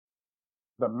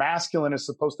The masculine is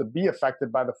supposed to be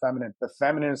affected by the feminine. The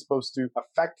feminine is supposed to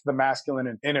affect the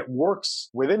masculine, and it works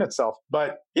within itself.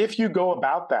 But if you go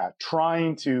about that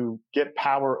trying to get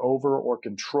power over or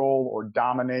control or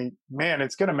dominate, man,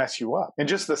 it's going to mess you up. And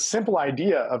just the simple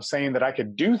idea of saying that I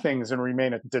could do things and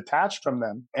remain detached from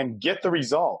them and get the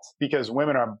result, because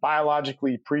women are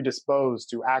biologically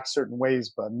predisposed to act certain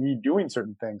ways, but me doing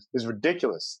certain things is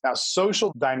ridiculous. Now,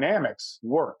 social dynamics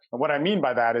work. And what I mean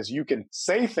by that is you can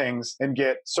say things and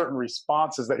get certain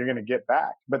responses that you're going to get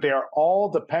back, but they are all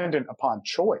dependent upon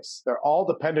choice. They're all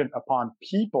dependent upon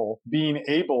people being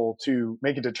able to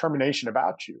make a determination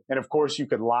about you. And of course, you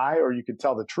could lie or you could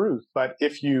tell the truth. But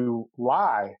if you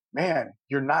lie, man,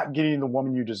 you're not getting the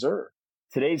woman you deserve.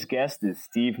 Today's guest is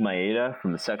Steve Mayeda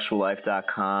from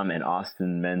thesexuallife.com and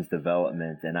Austin Men's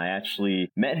Development. And I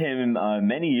actually met him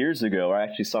many years ago, or I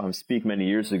actually saw him speak many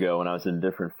years ago when I was in a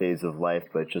different phase of life,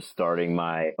 but just starting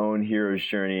my own hero's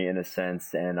journey in a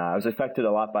sense. And I was affected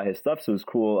a lot by his stuff. So it was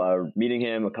cool meeting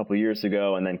him a couple of years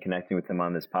ago and then connecting with him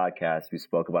on this podcast. We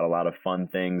spoke about a lot of fun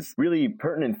things, really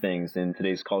pertinent things in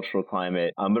today's cultural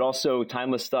climate, but also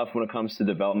timeless stuff when it comes to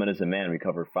development as a man. We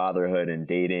cover fatherhood and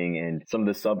dating and some of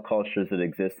the subcultures that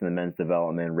exist in the men's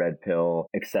development, red pill,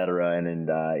 etc.,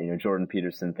 and Jordan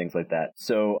Peterson, things like that.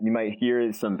 So you might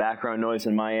hear some background noise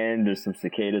on my end. There's some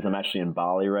cicadas. I'm actually in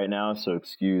Bali right now, so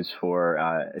excuse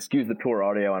the poor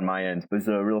audio on my end. It was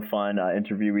a real fun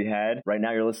interview we had. Right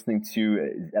now, you're listening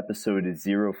to episode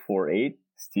 048.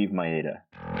 Steve Mayeda.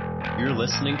 You're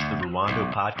listening to the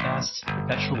Rwando podcast,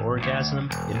 Perpetual Orgasm,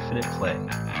 Infinite Play.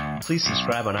 Please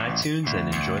subscribe on iTunes and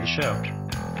enjoy the show.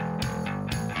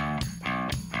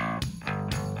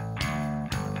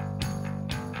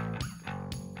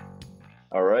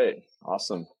 All right.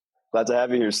 Awesome. Glad to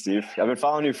have you here, Steve. I've been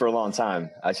following you for a long time.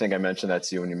 I think I mentioned that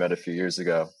to you when you met a few years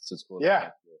ago. So it's cool.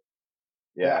 Yeah.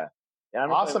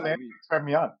 Awesome, man. Thanks for having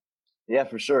me on. Yeah,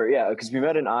 for sure. Yeah, because we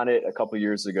met in On It a couple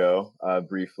years ago,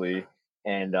 briefly.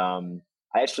 And I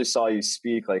actually saw you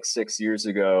speak like 6 years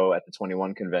ago at the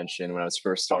 21 convention when I was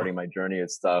first starting my journey and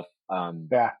stuff. And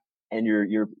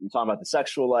you're talking about the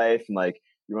sexual life and like,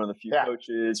 you're one of the few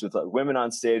coaches with women on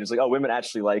stage. It's like, oh, women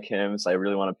actually like him, so I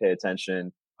really want to pay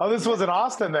attention. Oh, this was in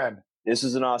Austin then? This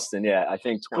was in Austin, yeah. I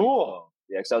think 2012. Cool.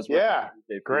 Yeah, because I was working with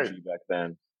Dave Fuji back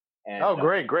then. And,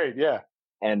 great, yeah.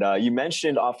 And you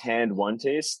mentioned offhand One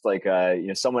Taste, like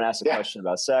someone asked a question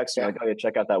about sex. You're like, oh, yeah,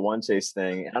 check out that One Taste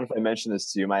thing. I don't know if I mentioned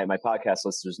this to you. My podcast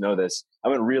listeners know this. I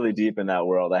went really deep in that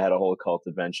world. I had a whole cult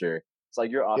adventure. It's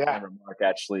like your offhand remark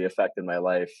actually affected my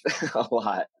life a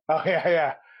lot. Oh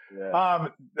yeah.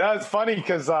 That was funny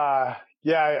because, I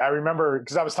remember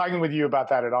because I was talking with you about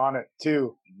that at On It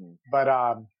too. Mm-hmm.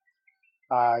 But,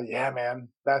 man,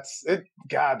 that's it.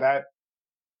 God,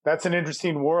 that's an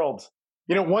interesting world.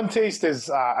 One Taste is,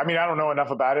 I don't know enough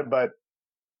about it, but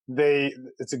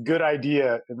it's a good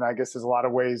idea. And I guess there's a lot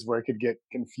of ways where it could get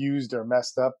confused or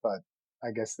messed up, but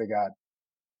I guess they got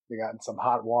in some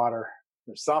hot water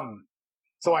or something.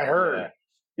 So I heard.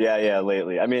 Yeah,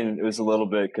 lately. It was a little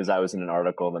bit because I was in an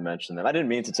article that mentioned them. I didn't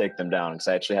mean to take them down because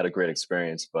I actually had a great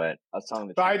experience, but I was telling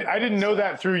the truth. I didn't know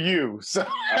that through you. So.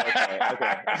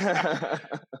 Okay.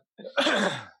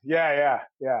 Yeah.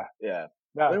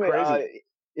 No, anyway, crazy.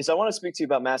 So I want to speak to you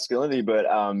about masculinity,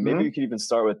 but maybe we could even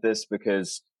start with this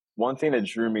because one thing that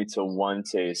drew me to One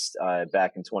Taste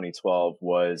back in 2012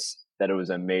 was that it was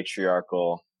a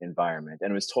matriarchal environment. And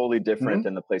it was totally different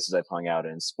than the places I've hung out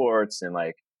in sports and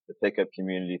like the pickup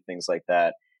community, things like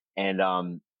that. And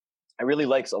I really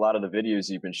liked a lot of the videos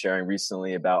you've been sharing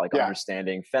recently about like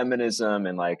understanding feminism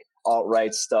and like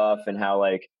alt-right stuff and how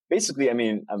like basically,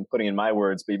 I'm putting in my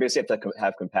words, but you basically have to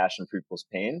have compassion for people's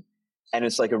pain. And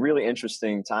it's like a really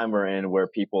interesting time we're in where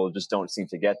people just don't seem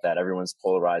to get that. Everyone's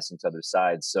polarizing to other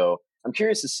sides. So I'm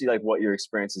curious to see like what your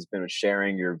experience has been with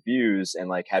sharing your views and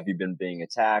like, have you been being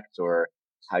attacked or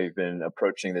how you've been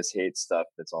approaching this hate stuff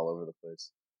that's all over the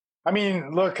place?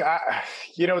 Look,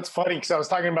 it's funny because I was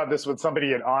talking about this with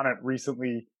somebody at On It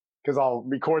recently because I'll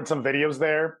record some videos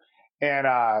there and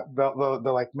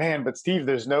they're like, man, but Steve,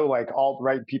 there's no like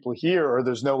alt-right people here or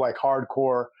there's no like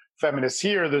hardcore feminists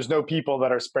here. There's no people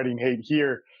that are spreading hate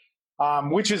here,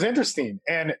 which is interesting.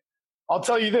 And I'll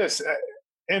tell you this,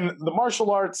 in the martial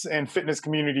arts and fitness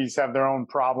communities have their own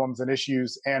problems and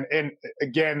issues. And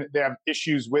again, they have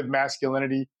issues with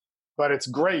masculinity, but it's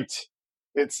great.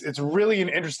 It's really an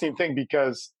interesting thing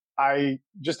because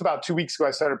just about 2 weeks ago,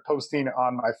 I started posting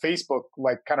on my Facebook,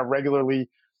 like kind of regularly,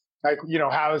 like,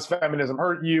 how has feminism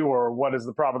hurt you or what is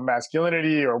the problem with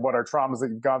masculinity or what are traumas that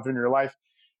you've gone through in your life?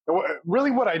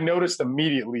 Really what I noticed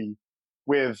immediately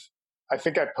I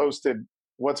think I posted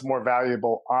what's more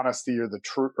valuable, honesty or the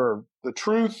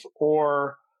truth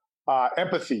or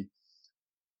empathy.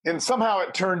 And somehow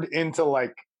it turned into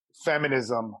like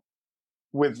feminism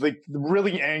with like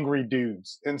really angry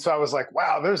dudes. And so I was like,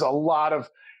 wow, there's a lot of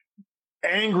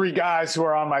angry guys who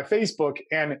are on my Facebook.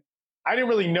 And I didn't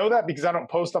really know that because I don't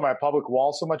post on my public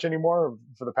wall so much anymore.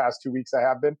 For the past 2 weeks, I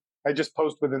have been. I just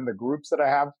post within the groups that I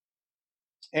have.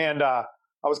 And I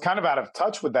was kind of out of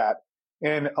touch with that.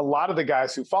 And a lot of the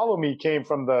guys who follow me came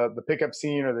from the pickup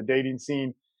scene or the dating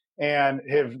scene and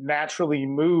have naturally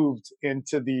moved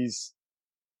into these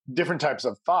different types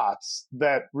of thoughts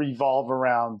that revolve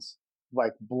around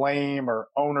like blame or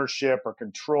ownership or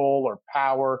control or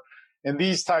power and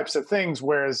these types of things.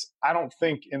 Whereas I don't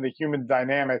think in the human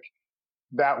dynamic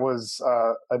that was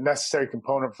a necessary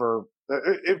component for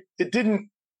it didn't.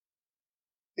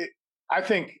 I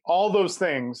think all those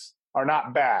things are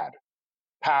not bad.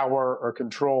 Power or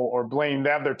control or blame,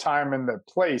 they have their time and their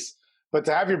place. But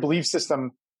to have your belief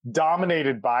system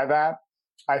dominated by that,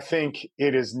 I think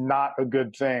it is not a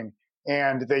good thing.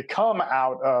 And they come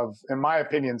out of, in my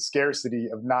opinion, scarcity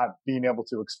of not being able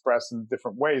to express in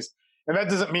different ways. And that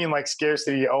doesn't mean like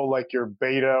scarcity, oh, like you're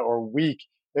beta or weak.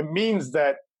 It means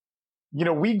that, you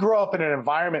know, we grow up in an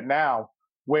environment now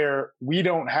where we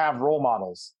don't have role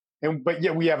models. But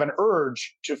yet we have an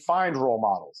urge to find role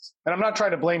models. And I'm not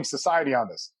trying to blame society on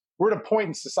this. We're at a point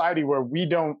in society where we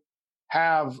don't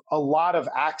have a lot of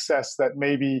access that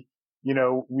maybe, you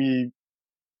know, we,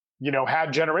 you know,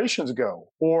 had generations ago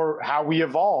or how we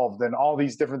evolved and all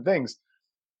these different things.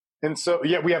 And so,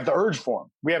 yet we have the urge for them.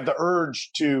 We have the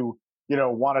urge to, you know,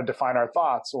 want to define our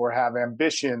thoughts or have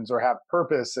ambitions or have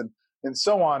purpose and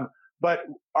so on. But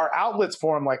our outlets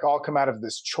for them like all come out of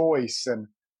this choice and,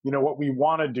 you know, what we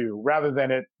want to do rather than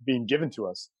it being given to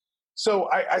us. So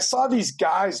I saw these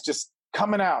guys just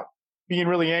coming out, being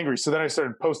really angry. So then I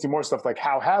started posting more stuff like,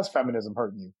 how has feminism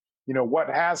hurt you? You know, what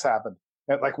has happened?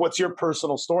 And like, what's your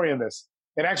personal story in this?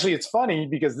 And actually, it's funny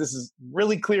because this is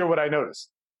really clear what I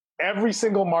noticed. Every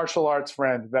single martial arts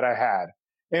friend that I had,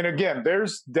 and again,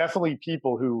 there's definitely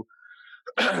people who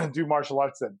do martial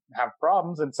arts that have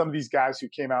problems. And some of these guys who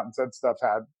came out and said stuff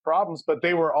had problems, but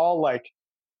they were all like,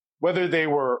 whether they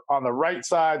were on the right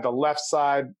side, the left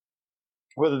side,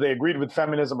 whether they agreed with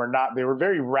feminism or not, they were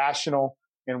very rational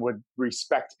and would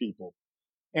respect people.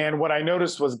 And what I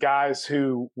noticed was guys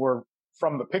who were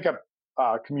from the pickup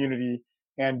community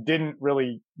and didn't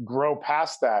really grow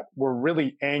past that were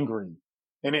really angry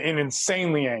and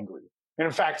insanely angry. And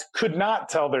in fact, could not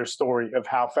tell their story of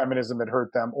how feminism had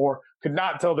hurt them or could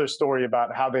not tell their story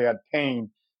about how they had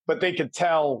pain, but they could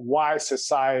tell why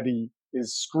society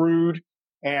is screwed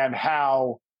and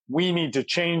how we need to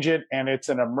change it. And it's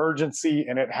an emergency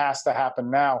and it has to happen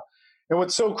now. And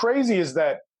what's so crazy is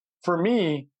that for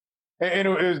me, and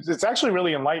it's actually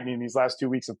really enlightening these last 2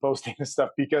 weeks of posting this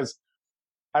stuff because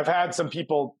I've had some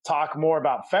people talk more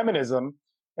about feminism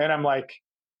and I'm like,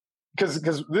 because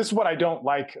this is what I don't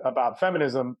like about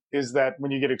feminism is that when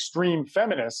you get extreme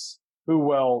feminists who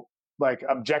will like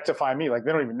objectify me, like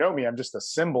they don't even know me. I'm just a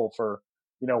symbol for,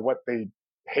 you know, what they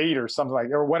hate or something like,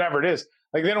 or whatever it is.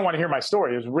 Like they don't want to hear my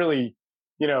story. It was really,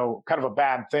 you know, kind of a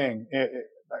bad thing.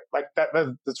 Like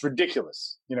that's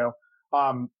ridiculous, you know,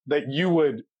 that you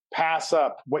would pass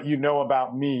up what you know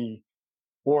about me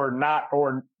or not,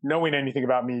 or knowing anything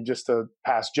about me just to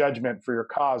pass judgment for your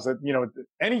cause. That, you know,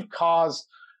 any cause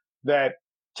that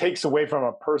takes away from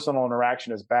a personal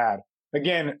interaction is bad.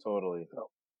 Again, Totally.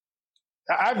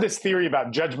 I have this theory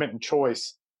about judgment and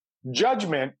choice.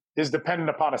 Judgment is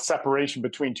dependent upon a separation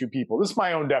between two people. This is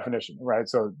my own definition, right?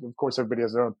 So of course everybody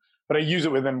has their own, but I use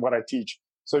it within what I teach.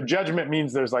 So judgment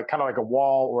means there's like kind of like a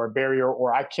wall or a barrier,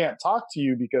 or I can't talk to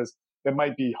you because it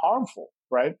might be harmful,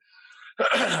 right?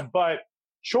 But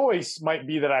choice might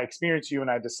be that I experience you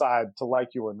and I decide to like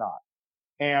you or not.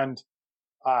 And,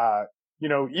 you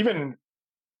know, even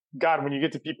God, when you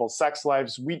get to people's sex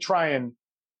lives, we try and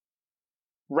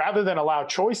rather than allow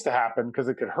choice to happen because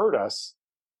it could hurt us,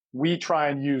 we try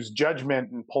and use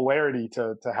judgment and polarity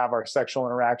to have our sexual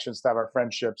interactions, to have our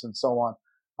friendships and so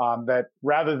on. That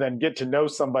rather than get to know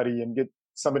somebody and get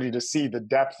somebody to see the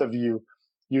depth of you,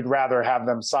 you'd rather have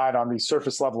them side on these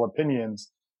surface level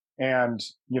opinions and,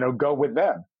 you know, go with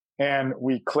them. And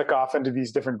we click off into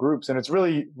these different groups. And it's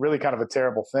really, really kind of a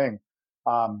terrible thing.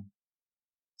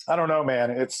 I don't know,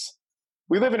 man.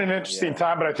 We live in an interesting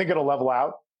time, but I think it'll level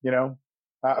out, you know?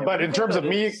 But in terms of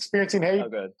me experiencing hate,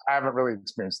 I haven't really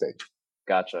experienced hate.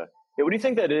 Gotcha. Yeah, what do you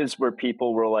think that is where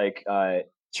people were like,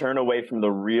 turn away from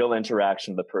the real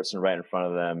interaction of the person right in front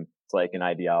of them to like an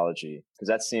ideology? Because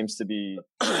that seems to be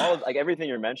like everything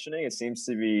you're mentioning, it seems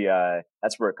to be,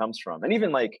 that's where it comes from. And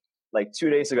even like like 2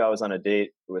 days ago, I was on a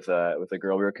date with a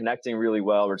girl. We were connecting really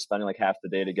well. We are spending like half the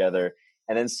day together.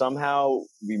 And then somehow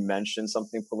we mentioned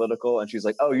something political, and she's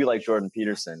like, "Oh, you like Jordan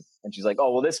Peterson?" And she's like,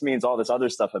 "Oh, well, this means all this other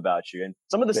stuff about you." And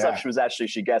some of the stuff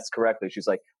she gets correctly. She's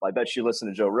like, "Well, I bet you listen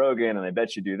to Joe Rogan, and I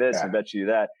bet you do this, and I bet you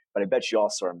do that, but I bet you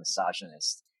also are a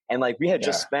misogynist." And like we had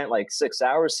just spent like 6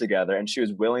 hours together, and she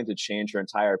was willing to change her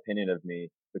entire opinion of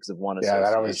me because of one association. Yeah,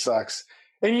 that always sucks.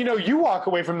 And you walk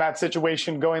away from that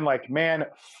situation going like, "Man,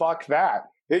 fuck that."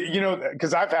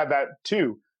 Because I've had that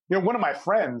too. One of my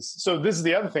friends, so this is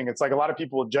the other thing. It's like a lot of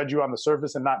people will judge you on the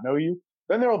surface and not know you.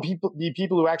 Then there will be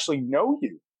people who actually know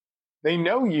you. They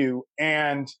know you,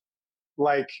 and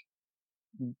like,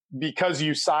 because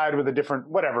you side with a different,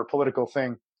 whatever, political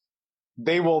thing,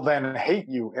 they will then hate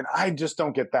you. And I just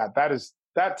don't get that.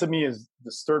 That to me is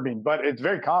disturbing, but it's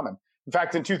very common. In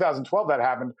fact, in 2012, that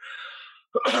happened.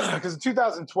 Because in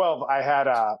 2012, I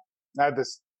had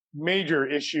this major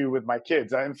issue with my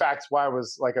kids. In fact, why I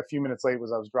was like a few minutes late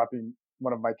was I was dropping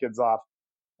one of my kids off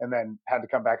and then had to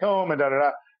come back home and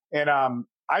da-da-da. And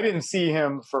I didn't see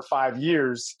him for 5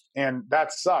 years, and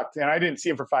that sucked. And I didn't see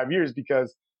him for 5 years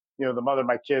because, the mother of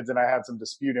my kids and I had some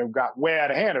dispute and it got way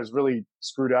out of hand. It was really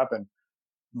screwed up. And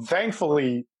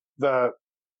thankfully, the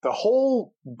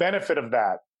whole benefit of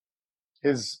that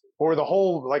or the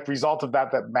whole like result of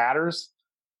that matters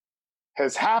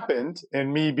has happened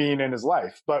in me being in his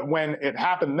life. But when it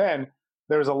happened then,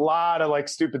 there was a lot of like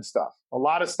stupid stuff, a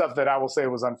lot of stuff that I will say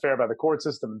was unfair by the court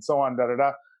system and so on,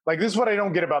 da-da-da. Like this is what I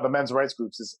don't get about the men's rights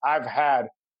groups is I've had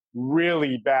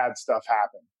really bad stuff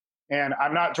happen. And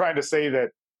I'm not trying to say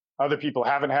that other people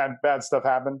haven't had bad stuff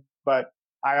happen, but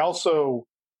I also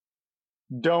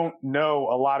don't know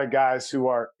a lot of guys who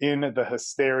are in the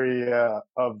hysteria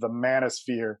of the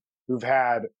manosphere who've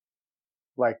had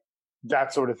like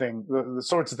that sort of thing, the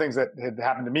sorts of things that had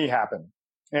happened to me happen.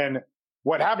 And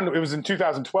what happened, it was in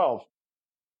 2012.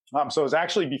 So it was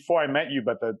actually before I met you,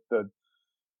 but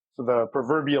the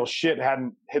proverbial shit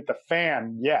hadn't hit the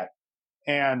fan yet.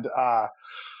 And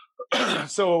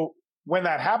so when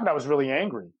that happened, I was really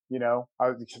angry. You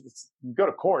go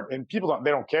to court and people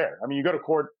they don't care. I mean, you go to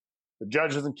court, the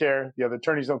judge doesn't care. The other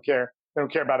attorneys don't care. They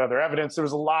don't care about other evidence. There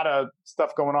was a lot of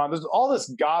stuff going on. There's all this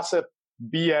gossip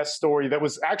BS story that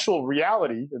was actual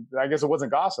reality. I guess it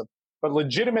wasn't gossip, but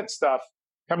legitimate stuff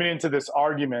coming into this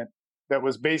argument that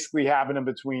was basically happening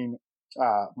between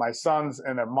my sons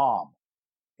and their mom.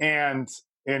 And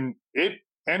it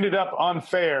ended up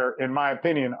unfair, in my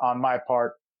opinion, on my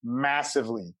part,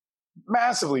 massively,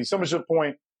 so much to the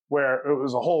point where it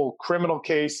was a whole criminal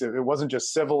case. It wasn't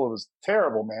just civil. It was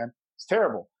terrible, man. It's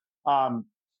terrible. Now,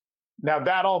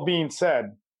 that all being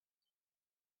said,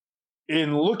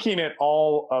 in looking at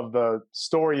all of the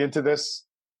story into this,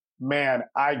 man,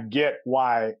 I get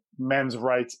why men's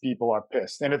rights people are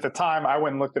pissed. And at the time, I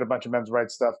went and looked at a bunch of men's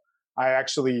rights stuff. I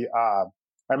actually, I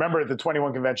remember at the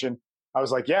 21 convention, I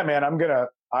was like, yeah, man, I'm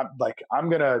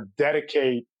gonna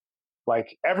dedicate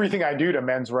like everything I do to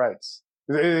men's rights.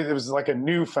 It was like a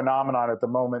new phenomenon at the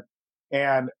moment.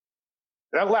 And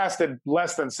that lasted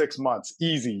less than 6 months,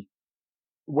 easy,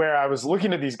 where I was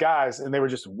looking at these guys and they were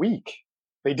just weak.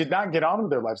 They did not get on with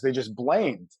their lives. They just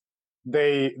blamed.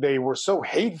 They were so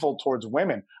hateful towards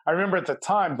women. I remember at the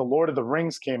time, The Lord of the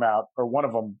Rings came out, or one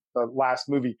of them, the last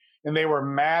movie, and they were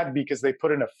mad because they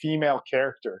put in a female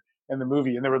character in the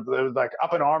movie, and they were like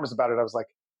up in arms about it. I was like,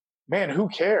 man, who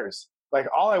cares? Like,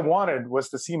 all I wanted was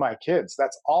to see my kids.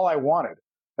 That's all I wanted.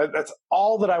 That's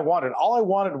all that I wanted. All I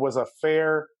wanted was a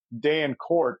fair day in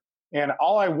court. And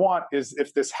all I want is,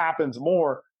 if this happens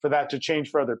more, for that to change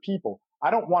for other people. I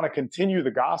don't want to continue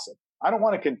the gossip. I don't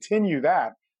want to continue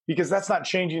that because that's not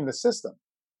changing the system.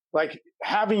 Like,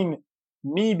 having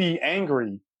me be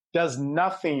angry does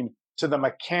nothing to the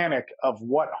mechanic of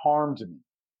what harmed me.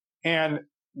 And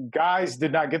guys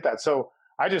did not get that. So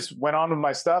I just went on with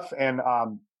my stuff, and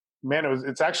man,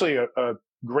 it's actually a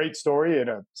great story and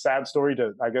a sad story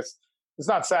to, I guess it's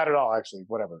not sad at all, actually,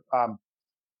 whatever,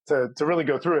 to really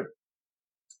go through it.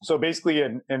 So basically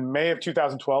in May of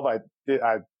 2012,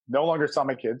 I no longer saw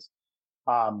my kids.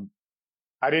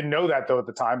 I didn't know that though at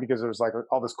the time, because there was like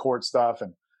all this court stuff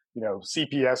and,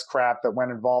 CPS crap that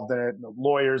went involved in it,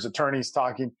 lawyers, attorneys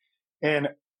talking. And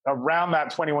around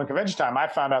that 21 convention time, I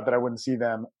found out that I wouldn't see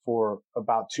them for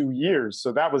about 2 years.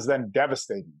 So that was then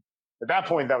devastating. At that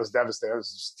point, that was devastating. It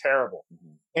was just terrible.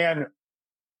 Mm-hmm.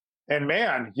 And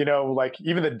man, like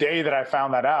even the day that I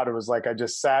found that out, it was like I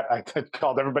just sat, I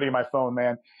called everybody on my phone,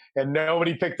 man, and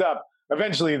nobody picked up.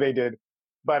 Eventually they did.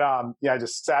 But I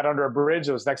just sat under a bridge.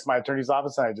 It was next to my attorney's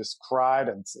office, and I just cried,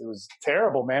 and it was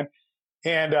terrible, man.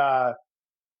 And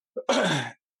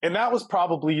and that was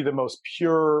probably the most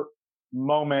pure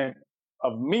moment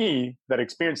of me that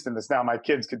experienced in this. Now, my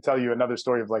kids could tell you another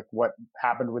story of like what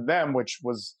happened with them, which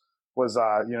was, you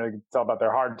know, you can tell about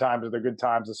their hard times or their good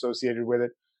times associated with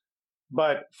it.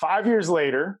 But 5 years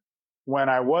later, when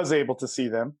I was able to see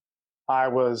them, I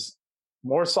was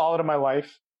more solid in my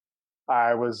life.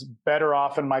 I was better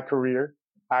off in my career.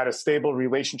 I had a stable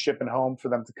relationship and home for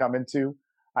them to come into.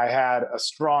 I had a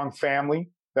strong family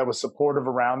that was supportive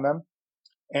around them.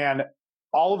 And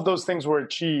all of those things were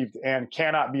achieved and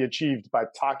cannot be achieved by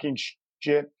talking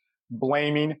shit,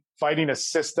 blaming, fighting a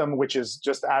system which is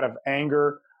just out of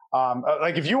anger.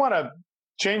 Like if you want to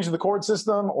change the court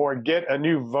system or get a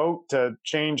new vote to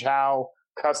change how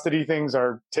custody things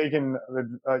are taken,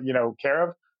 care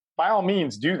of, by all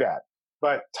means do that.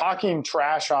 But talking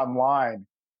trash online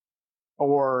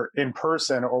or in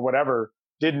person or whatever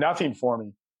did nothing for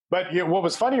me. But what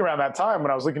was funny around that time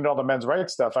when I was looking at all the men's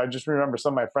rights stuff, I just remember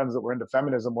some of my friends that were into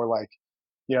feminism were like,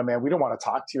 man, we don't want to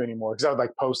talk to you anymore. Because I would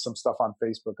like post some stuff on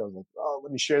Facebook. I was like, oh,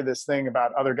 let me share this thing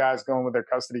about other guys going with their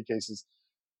custody cases.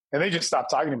 And they just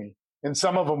stopped talking to me. And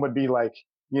some of them would be like,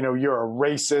 you're a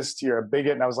racist, you're a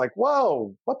bigot. And I was like,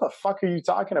 whoa, what the fuck are you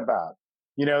talking about?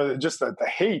 Just the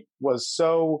hate was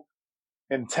so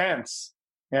intense.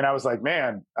 And I was like,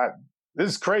 man, this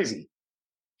is crazy.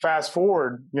 Fast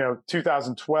forward,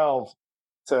 2012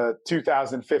 to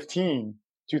 2015,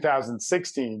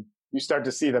 2016, you start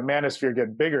to see the manosphere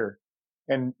get bigger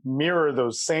and mirror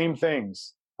those same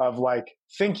things of like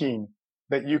thinking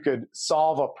that you could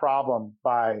solve a problem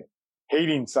by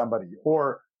hating somebody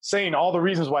or saying all the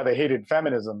reasons why they hated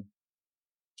feminism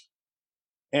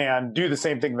and do the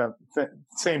same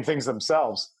things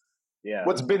themselves. Yeah.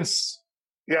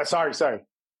 Sorry.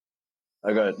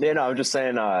 Oh, good. I'm just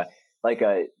saying,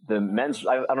 the men's,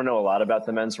 I don't know a lot about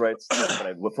the men's rights stuff,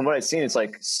 but from what I've seen, it's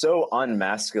like so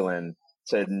unmasculine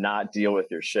to not deal with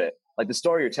your shit. Like the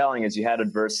story you're telling is you had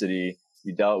adversity,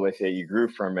 you dealt with it, you grew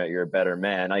from it, you're a better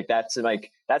man. That's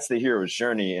the hero's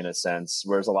journey in a sense.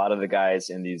 Whereas a lot of the guys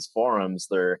in these forums,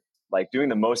 they're like doing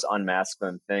the most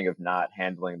unmasculine thing of not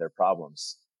handling their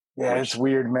problems. Yeah, it's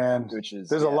weird, man.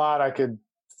 There's a lot I could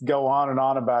go on and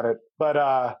on about it,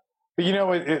 but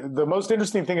the most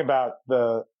interesting thing about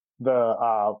the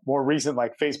more recent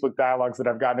like Facebook dialogues that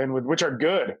I've gotten in with, which are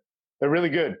good. They're really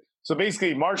good. So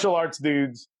basically martial arts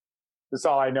dudes, that's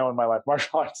all I know in my life.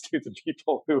 Martial arts dudes are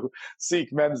people who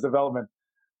seek men's development.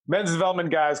 Men's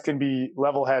development guys can be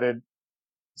level-headed.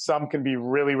 Some can be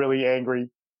really, really angry.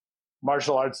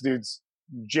 Martial arts dudes,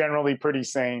 generally pretty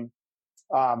sane.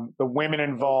 The women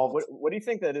involved. What do you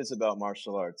think that is about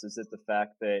martial arts? Is it the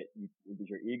fact that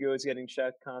your ego is getting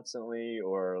checked constantly,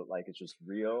 or like it's just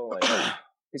real?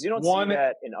 Because you don't see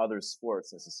that in other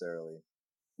sports necessarily.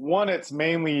 One, it's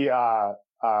mainly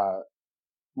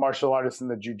martial artists in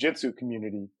the jiu-jitsu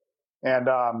community. And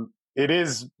it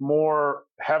is more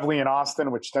heavily in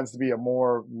Austin, which tends to be a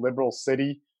more liberal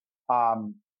city.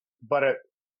 But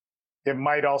it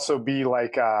might also be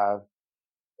like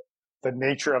the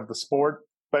nature of the sport.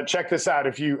 But check this out.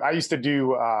 I used to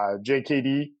do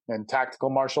JKD and tactical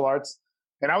martial arts.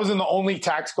 And I was in the only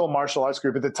tactical martial arts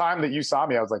group at the time that you saw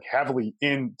me. I was like heavily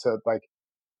into like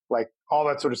all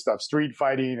that sort of stuff, street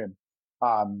fighting,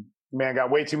 and got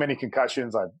way too many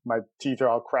concussions. My teeth are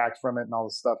all cracked from it and all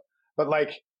this stuff. But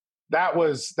like that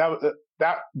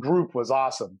group was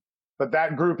awesome. But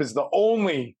that group is the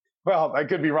only. Well, I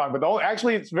could be wrong, but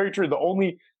actually it's very true. The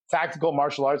only tactical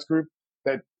martial arts group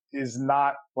that is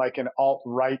not like an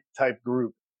alt-right type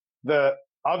group. The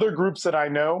other groups that I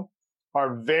know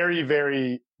are very,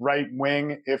 very right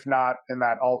wing, if not in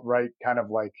that alt-right kind of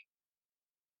like,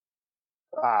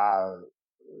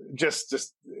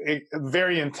 just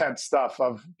very intense stuff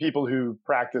of people who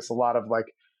practice a lot of like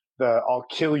the I'll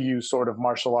kill you sort of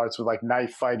martial arts with like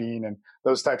knife fighting and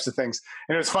those types of things.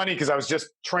 And it was funny because I was just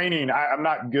training. I'm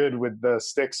not good with the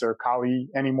sticks or Kali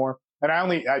anymore. And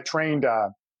I trained,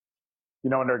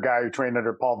 under a guy who trained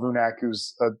under Paul Vunak,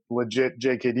 who's a legit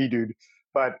JKD dude.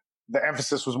 But the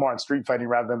emphasis was more on street fighting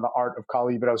rather than the art of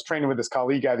Kali. But I was training with this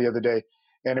Kali guy the other day,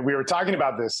 and we were talking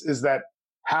about this, is that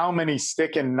how many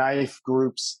stick and knife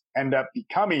groups end up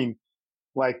becoming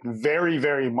like very,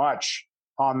 very much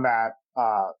on that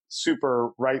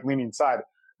super right-leaning side.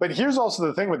 But here's also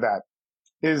the thing with that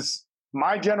is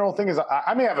my general thing is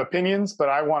I may have opinions, but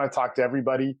I want to talk to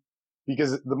everybody,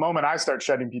 because the moment I start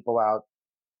shutting people out,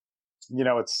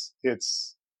 it's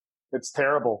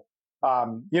terrible.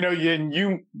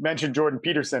 You mentioned Jordan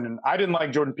Peterson, and I didn't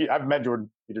like Jordan. I've met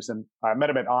Jordan Peterson. I met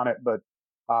him at On It, but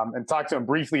and talked to him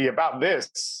briefly about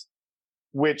this,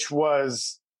 which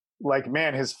was like,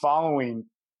 man, his following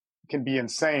can be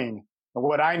insane. And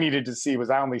what I needed to see was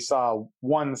I only saw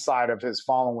one side of his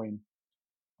following,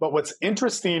 But what's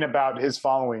interesting about his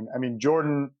following, I mean,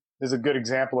 Jordan is a good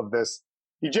example of this.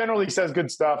 He generally says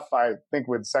good stuff. I think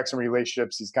with sex and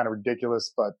relationships, he's kind of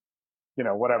ridiculous, but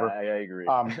whatever. I agree.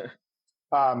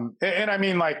 And I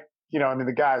mean, like,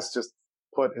 the guy's just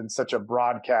put in such a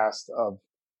broadcast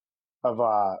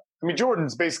I mean,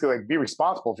 Jordan's basically like, be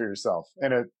responsible for yourself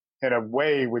in a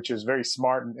way which is very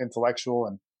smart and intellectual,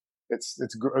 and it's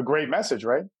a great message,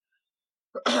 right?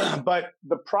 But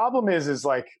the problem is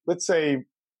like, let's say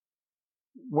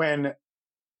when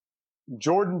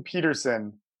Jordan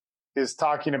Peterson is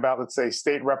talking about, let's say,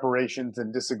 state reparations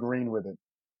and disagreeing with it,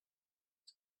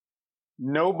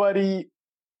 nobody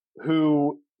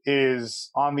who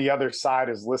is on the other side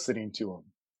is listening to him.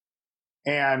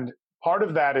 And part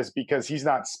of that is because he's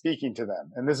not speaking to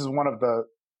them. And this is one of the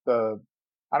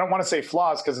I don't want to say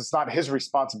flaws, because it's not his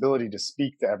responsibility to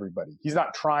speak to everybody. He's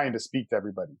not trying to speak to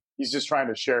everybody. He's just trying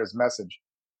to share his message.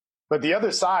 But the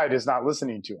other side is not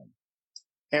listening to him.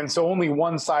 And so only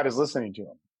one side is listening to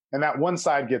him. And that one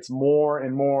side gets more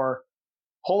and more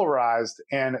polarized.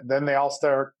 And then they all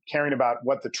start caring about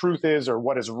what the truth is, or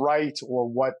what is right, or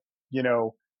what,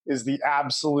 is the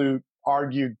absolute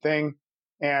argued thing.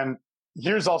 And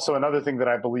here's also another thing that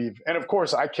I believe. And of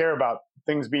course, I care about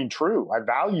things being true. I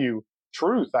value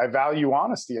truth. I value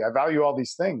honesty. I value all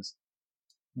these things.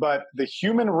 But the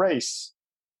human race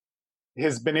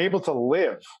has been able to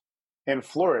live and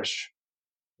flourish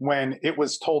when it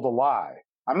was told a lie.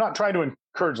 I'm not trying to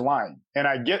encourage lying, and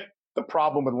I get the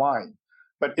problem with lying.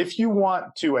 But if you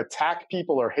want to attack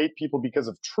people or hate people because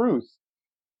of truth,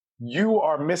 you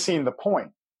are missing the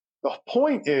point. The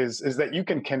point is that you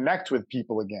can connect with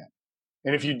people again.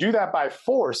 And if you do that by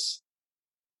force,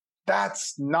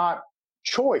 that's not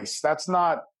choice. That's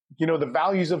not, the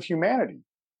values of humanity.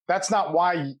 That's not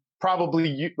why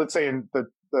probably let's say in the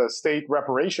state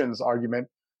reparations argument,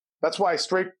 that's why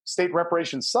state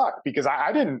reparations suck, because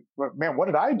I didn't, man, what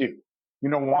did I do?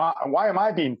 Why am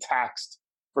I being taxed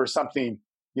for something,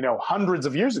 hundreds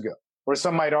of years ago, or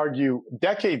some might argue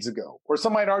decades ago, or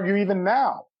some might argue even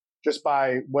now, just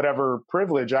by whatever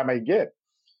privilege I may get.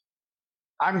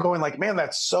 I'm going like, man,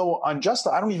 that's so unjust.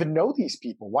 I don't even know these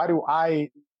people. Why do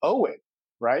I owe it?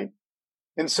 Right.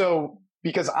 And so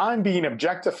because I'm being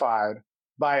objectified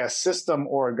by a system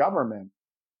or a government,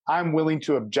 I'm willing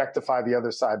to objectify the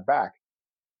other side back.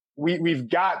 We've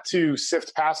got to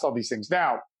sift past all these things.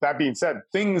 Now, that being said,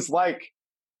 things like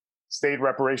state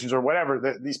reparations or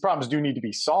whatever, these problems do need to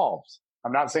be solved.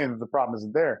 I'm not saying that the problem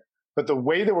isn't there, but the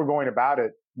way that we're going about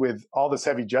it with all this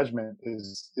heavy judgment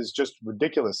is just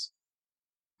ridiculous.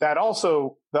 That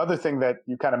also, the other thing that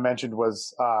you kind of mentioned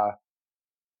was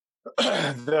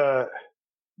the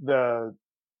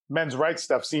men's rights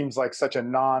stuff seems like such a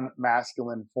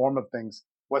non-masculine form of things.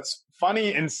 What's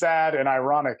funny and sad and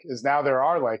ironic is now there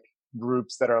are like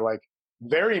groups that are like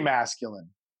very masculine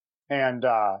and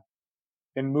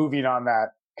moving on that,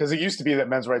 because it used to be that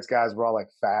men's rights guys were all like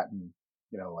fat and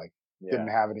didn't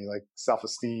have any like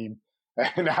self-esteem,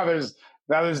 and now there's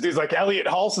dudes like Elliot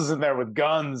Hulse is in there with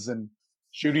guns and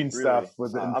shooting stuff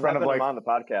with in front of like him on the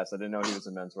podcast. I didn't know he was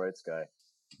a men's rights guy.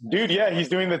 Dude, yeah, he's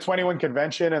doing the 21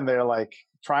 convention, and they're like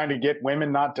trying to get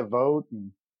women not to vote.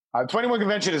 And 21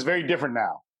 convention is very different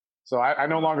now, so I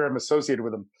no longer am associated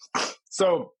with them.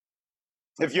 So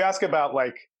if you ask about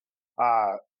like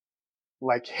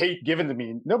hate given to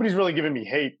me, nobody's really given me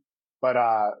hate, but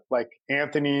like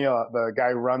Anthony, the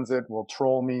guy who runs it, will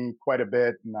troll me quite a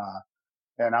bit,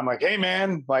 and I'm like, hey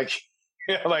man, like.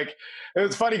 Yeah, like it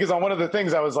was funny because on one of the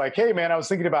things I was like, hey man, I was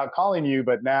thinking about calling you,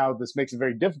 but now this makes it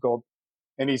very difficult.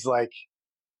 And he's like,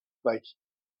 or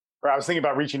I was thinking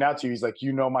about reaching out to you. He's like,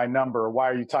 my number. Why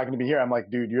are you talking to me here? I'm like,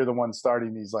 dude, you're the one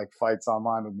starting these like fights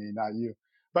online with me, not you.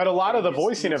 But a lot of the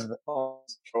voicing of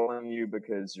trolling you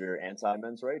because you're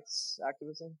anti-men's rights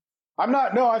activism. I'm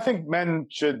not. No, I think men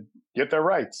should get their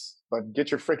rights, but get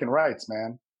your freaking rights,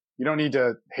 man. You don't need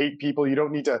to hate people. You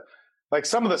don't need to like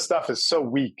some of the stuff is so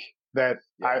weak that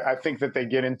I think that they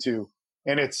get into,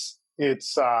 and it's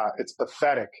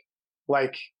pathetic.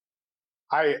 Like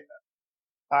I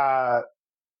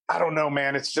don't know,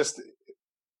 man. It's just,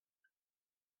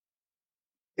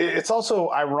 it's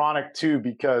also ironic too,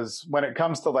 because when it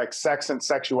comes to like sex and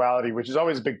sexuality, which is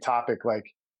always a big topic,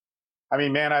 like, I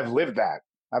mean, man, I've lived that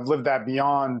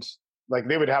beyond, like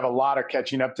they would have a lot of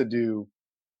catching up to do,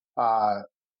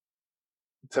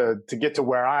 to get to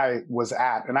where I was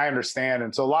at. And I understand.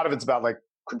 And so a lot of it's about like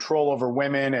control over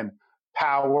women and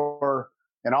power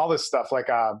and all this stuff. Like,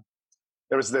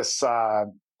 there was this,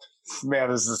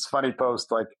 there's this funny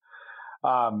post, like,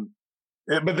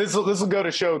 but this will go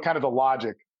to show kind of the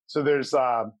logic. So there's,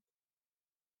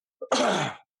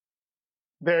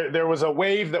 there was a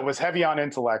wave that was heavy on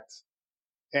intellect,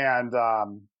 and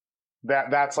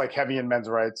that's like heavy in men's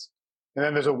rights. And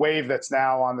then there's a wave that's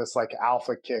now on this like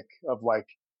alpha kick of like,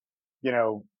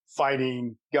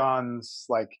 fighting guns,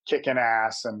 like kicking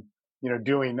ass and,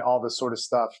 doing all this sort of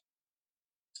stuff.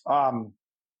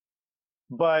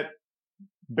 But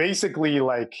basically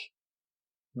like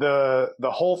the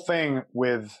whole thing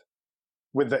with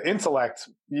the intellect,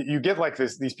 you get like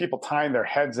these people tying their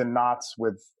heads in knots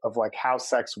of like how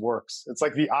sex works. It's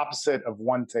like the opposite of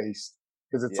one taste,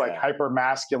 because it's like hyper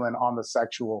masculine on the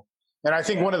sexual. And I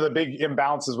think one of the big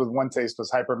imbalances with one taste was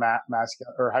hyper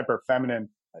masculine or hyper feminine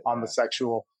on the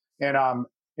sexual. And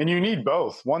you need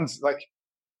both. One's like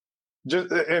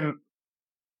just, and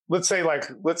let's say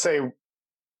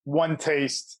one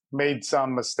taste made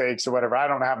some mistakes or whatever. I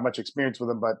don't have much experience with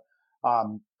them, but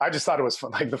I just thought it was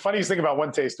fun. Like the funniest thing about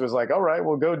one taste was like, all right,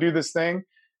 we'll go do this thing.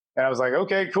 And I was like,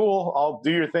 okay, cool. I'll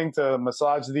do your thing to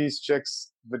massage these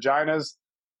chicks' vaginas.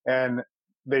 And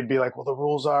they'd be like, well, the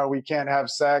rules are we can't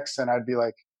have sex. And I'd be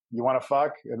like, you want to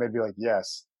fuck? And they'd be like,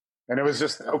 yes. And it was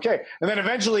just, okay. And then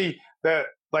eventually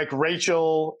like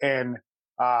Rachel and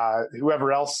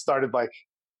whoever else started like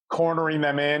cornering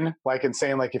them in, like, and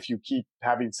saying like, if you keep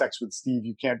having sex with Steve,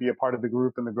 you can't be a part of the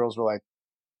group. And the girls were like,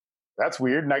 that's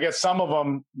weird. And I guess some of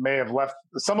them may have left.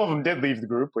 Some of them did leave the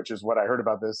group, which is what I heard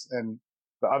about this. And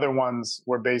the other ones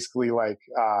were basically like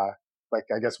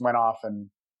I guess went off and,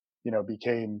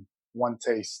 became one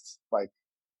taste, like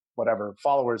whatever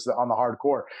followers on the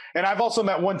hardcore. And I've also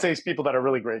met one taste people that are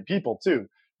really great people too,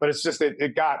 but it's just,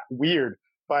 it got weird.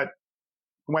 But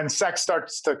when sex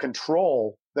starts to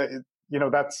control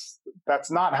that's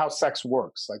not how sex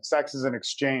works. Like sex is an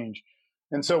exchange.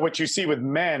 And so what you see with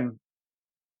men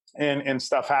and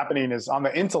stuff happening is on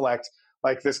the intellect,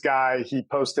 like this guy, he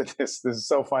posted this is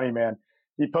so funny, man.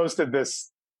 He posted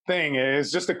this thing, and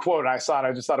it's just a quote. And I saw it.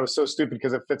 I just thought it was so stupid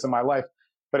because it fits in my life.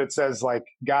 But it says like,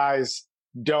 guys,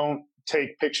 don't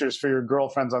take pictures for your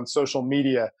girlfriends on social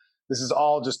media. This is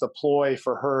all just a ploy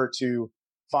for her to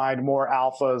find more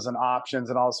alphas and options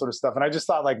and all this sort of stuff. And I just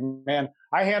thought like, man,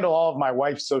 I handle all of my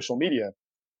wife's social media.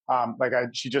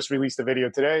 She just released a video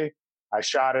today. I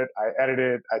shot it. I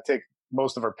edited it. I take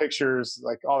most of her pictures,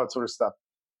 like all that sort of stuff.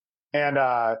 And,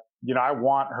 I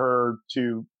want her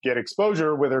to get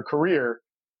exposure with her career.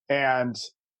 And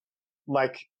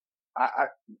like,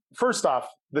 first off,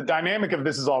 the dynamic of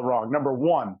this is all wrong. Number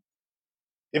one,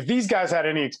 if these guys had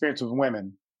any experience with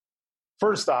women,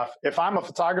 first off, if I'm a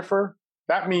photographer,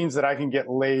 that means that I can get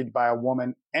laid by a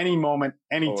woman any moment,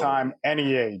 anytime,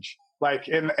 any age. Like,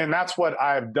 and that's what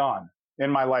I've done in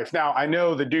my life. Now, I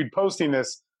know the dude posting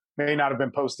this may not have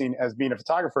been posting as being a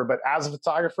photographer, but as a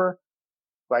photographer,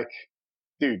 like,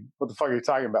 dude, what the fuck are you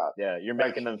talking about? Yeah, you're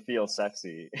making them feel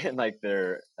sexy and like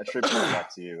they're attributing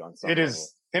that to you on some level.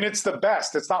 And it's the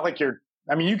best. It's not like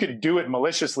you could do it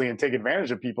maliciously and take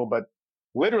advantage of people, but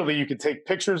literally you could take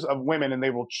pictures of women and they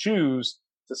will choose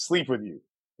to sleep with you.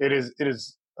 It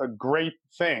is a great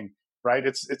thing, right?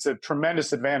 It's a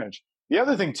tremendous advantage. The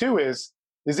other thing too is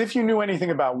if you knew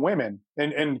anything about women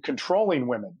and controlling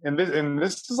women, and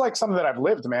this is like something that I've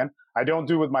lived, man. I don't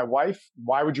do it with my wife.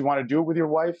 Why would you want to do it with your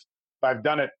wife? But I've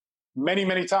done it many,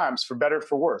 many times, for better,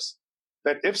 for worse.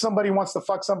 That if somebody wants to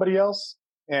fuck somebody else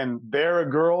and they're a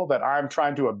girl that I'm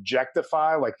trying to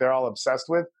objectify, like they're all obsessed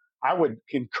with, I would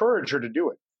encourage her to do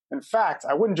it. In fact,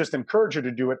 I wouldn't just encourage her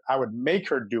to do it. I would make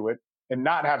her do it and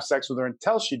not have sex with her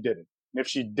until she did it. And if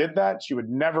she did that, she would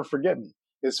never forget me.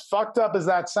 As fucked up as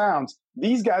that sounds,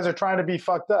 these guys are trying to be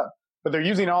fucked up, but they're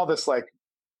using all this like,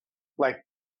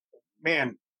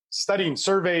 man, studying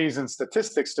surveys and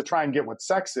statistics to try and get what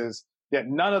sex is. Yet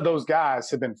none of those guys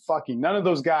have been fucking. None of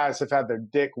those guys have had their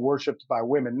dick worshipped by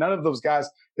women. None of those guys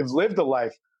have lived a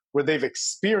life where they've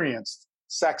experienced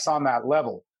sex on that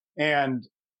level. And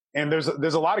there's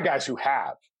a lot of guys who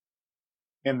have,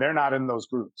 and they're not in those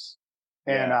groups.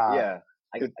 And I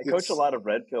coach a lot of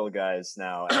red pill guys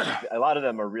now. And a lot of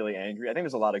them are really angry. I think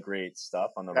there's a lot of great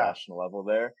stuff on the rational level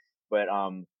there, but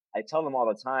I tell them all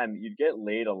the time, you'd get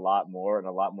laid a lot more and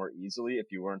a lot more easily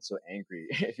if you weren't so angry.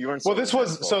 If you weren't. This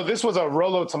was a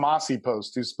Rollo Tomasi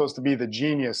post, who's supposed to be the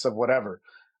genius of whatever,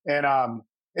 and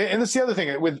that's the other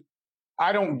thing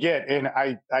I don't get, and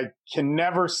I can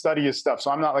never study his stuff,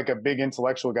 so I'm not like a big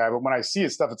intellectual guy. But when I see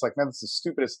his stuff, it's like, man, this is the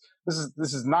stupidest.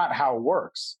 This is not how it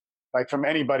works. Like from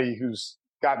anybody who's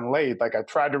gotten laid, like I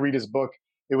tried to read his book.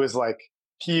 It was like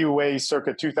PUA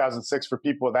circa 2006 for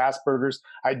people with Asperger's.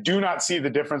 I do not see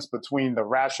the difference between the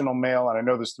rational male, and I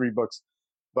know there's 3 books,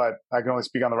 but I can only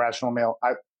speak on the rational male.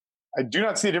 I do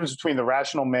not see the difference between the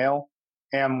rational male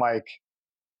and like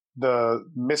the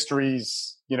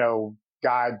mysteries,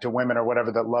 Guide to Women or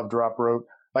whatever that Love Drop wrote.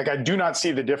 Like, I do not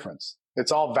see the difference.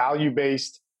 It's all value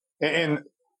based. And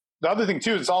the other thing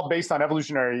too, it's all based on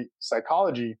evolutionary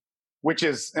psychology, which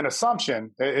is an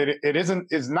assumption.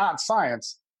 Is not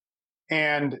science.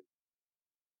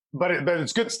 But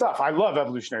it's good stuff. I love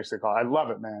evolutionary psychology. I love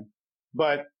it, man.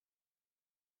 But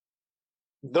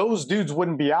those dudes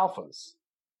wouldn't be alphas.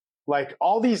 Like,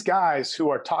 all these guys who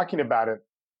are talking about it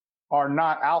are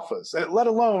not alphas, let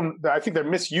alone, I think they're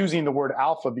misusing the word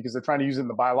alpha because they're trying to use it in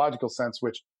the biological sense,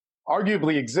 which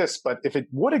arguably exists. But if it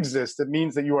would exist, it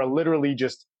means that you are literally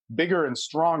just bigger and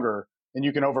stronger and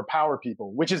you can overpower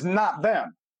people, which is not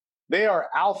them. They are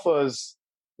alphas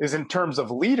is in terms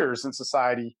of leaders in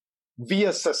society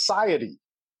via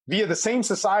the same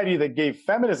society that gave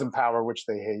feminism power, which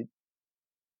they hate,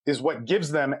 is what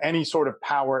gives them any sort of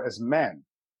power as men.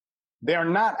 They are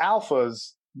not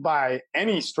alphas by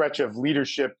any stretch of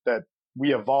leadership that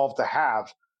we evolved to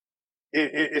have.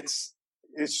 It's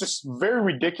just very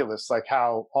ridiculous, like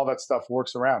how all that stuff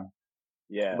works around.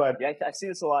 Yeah, but yeah, I see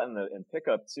this a lot in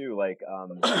pickup too. Like,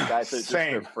 guys, just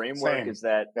their framework is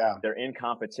that they're in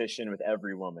competition with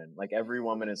every woman. Like, every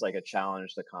woman is like a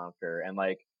challenge to conquer, and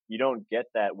like, you don't get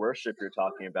that worship you're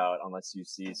talking about unless you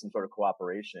see some sort of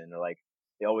cooperation, or like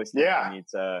they always think you need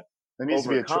to. There needs to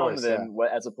be a choice,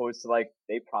 as opposed to like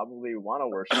they probably want to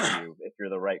worship you if you're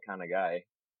the right kind of guy.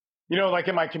 You know, like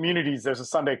in my communities, there's a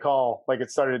Sunday call. Like,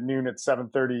 it started at noon at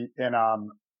 7:30,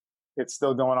 and it's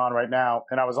still going on right now.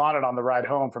 And I was on it on the ride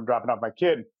home from dropping off my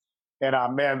kid. And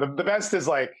man, the best is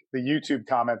like the YouTube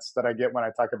comments that I get when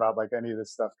I talk about like any of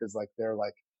this stuff, because like they're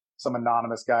like some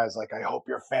anonymous guys like, "I hope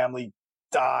your family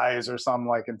dies," or some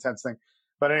like intense thing.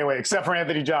 But anyway, except for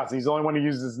Anthony Johnson, he's the only one who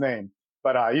uses his name.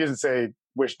 But he doesn't say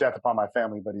 "wish death upon my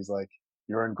family," but he's like,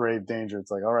 "You're in grave danger."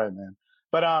 It's like, all right, man.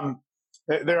 But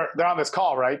they're on this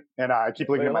call, right? And I keep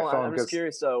looking at my phone. I'm just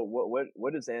curious. So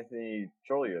what does Anthony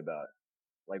troll you about?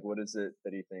 Like, what is it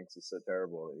that he thinks is so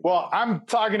terrible? Well, I'm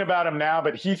talking about him now,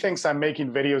 but he thinks I'm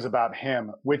making videos about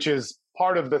him, which is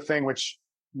part of the thing which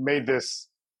made this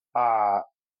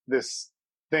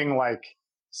thing like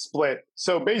split.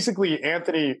 So basically,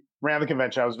 Anthony ran the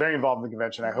convention. I was very involved in the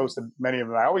convention. I hosted many of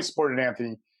them. I always supported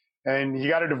Anthony. And he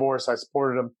got a divorce. I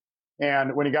supported him.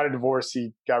 And when he got a divorce,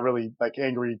 he got really like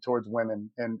angry towards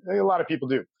women. And a lot of people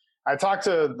do. I talked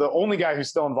to the only guy who's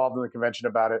still involved in the convention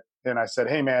about it. And I said,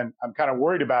 "Hey, man, I'm kind of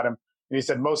worried about him." And he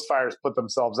said, "Most fires put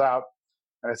themselves out."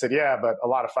 And I said, "Yeah, but a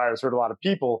lot of fires hurt a lot of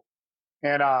people."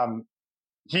 And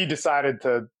he decided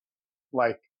to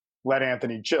like let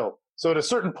Anthony chill. So at a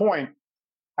certain point,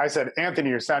 I said, "Anthony,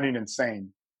 you're sounding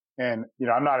insane. And, you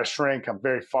know, I'm not a shrink. I'm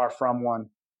very far from one.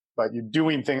 But you're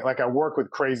doing things like I work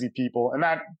with crazy people." And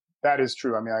that is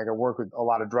true. I mean, I work with a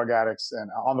lot of drug addicts,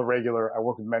 and on the regular, I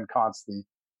work with men constantly,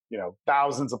 you know,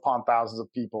 thousands upon thousands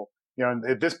of people. You know, and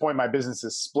at this point, my business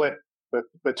is split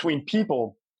between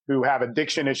people who have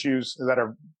addiction issues that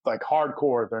are like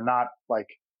hardcore. They're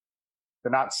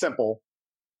not simple.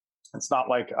 It's not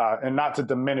like, and not to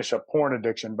diminish a porn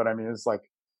addiction, but I mean, it's like,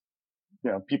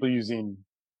 you know, people using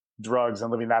drugs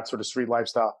and living that sort of street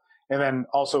lifestyle. And then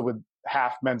also with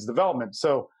half men's development.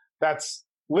 So that's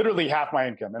literally half my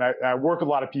income. And I work with a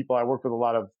lot of people. I work with a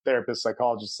lot of therapists,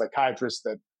 psychologists, psychiatrists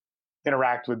that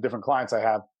interact with different clients I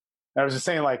have. And I was just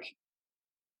saying, like,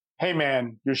 "Hey,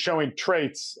 man, you're showing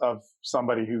traits of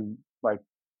somebody who like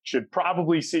should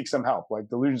probably seek some help, like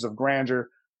delusions of grandeur,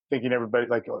 thinking everybody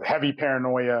like heavy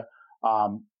paranoia,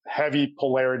 heavy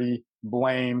polarity,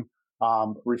 blame,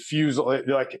 refusal,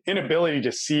 like inability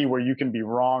to see where you can be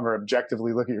wrong or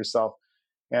objectively look at yourself."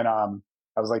 And I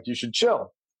was like, "You should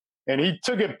chill." And he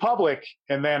took it public.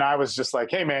 And then I was just like,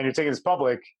 "Hey, man, you're taking this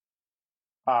public.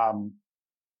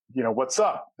 You know, what's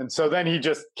up?" And so then he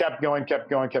just kept going.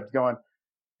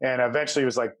 And eventually he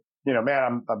was like, "You know,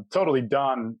 man, I'm totally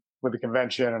done with the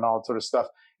convention and all that sort of stuff."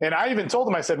 And I even told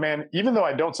him, I said, "Man, even though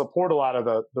I don't support a lot of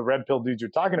the red pill dudes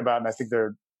you're talking about, and I think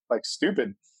they're like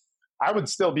stupid, I would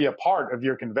still be a part of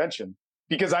your convention,"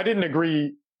 because I didn't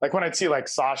agree. Like when I'd see like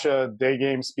Sasha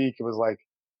Daygame speak, it was like,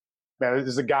 man,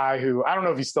 there's a guy who, I don't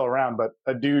know if he's still around, but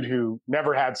a dude who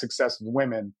never had success with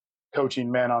women,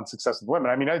 coaching men on success with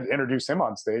women. I mean, I'd introduce him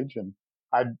on stage and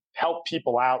I'd help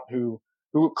people out who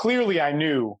clearly I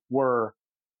knew were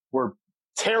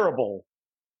terrible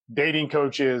dating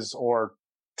coaches or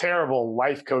terrible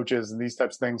life coaches and these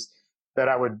types of things that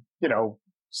I would, you know,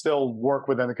 still work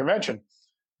within the convention.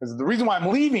 Because the reason why I'm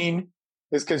leaving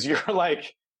is because you're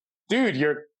like, dude,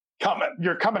 you're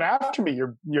coming after me.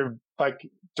 You're like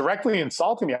directly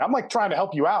insulting me. I'm like trying to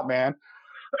help you out, man,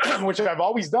 which I've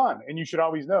always done. And you should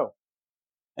always know.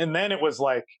 And then it was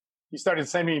like, he started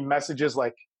sending me messages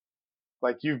like,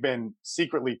 like you've been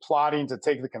secretly plotting to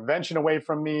take the convention away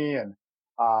from me. And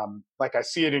like I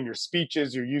see it in your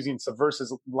speeches, you're using subversive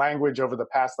language over the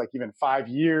past like even 5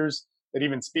 years, that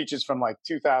even speeches from like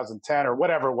 2010 or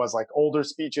whatever it was, like older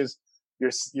speeches,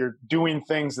 you're doing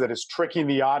things that is tricking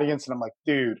the audience. And I'm like,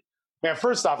 dude, man,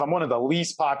 first off, I'm one of the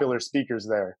least popular speakers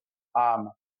there.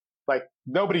 Like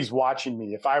nobody's watching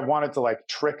me. If I wanted to like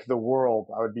trick the world,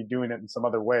 I would be doing it in some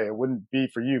other way. It wouldn't be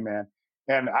for you, man.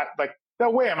 And I like, no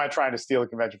way am I trying to steal a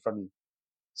convention from you.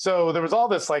 So there was all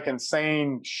this like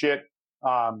insane shit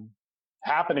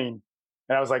happening.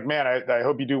 And I was like, man, I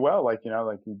hope you do well. Like, you know,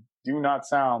 like you do not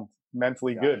sound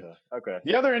mentally good. Okay.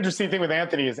 The other interesting thing with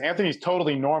Anthony is Anthony's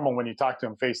totally normal when you talk to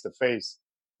him face to face.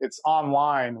 It's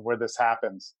online where this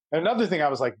happens. And another thing, I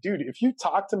was like, dude, if you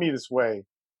talk to me this way,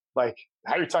 like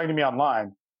how you're talking to me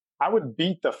online, I would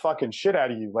beat the fucking shit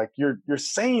out of you. Like you're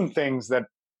saying things that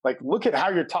like, look at how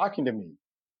you're talking to me.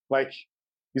 Like,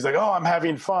 he's like, oh, I'm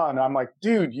having fun. I'm like,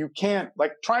 dude, you can't,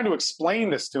 like, trying to explain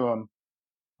this to him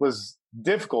was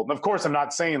difficult. And of course, I'm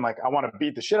not saying like I want to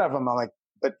beat the shit out of him. I'm like,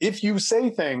 but if you say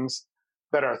things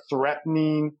that are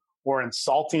threatening or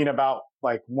insulting about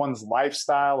like one's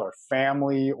lifestyle or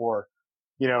family, or,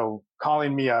 you know,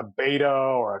 calling me a beta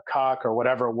or a cock or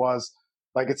whatever it was,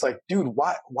 like, it's like, dude,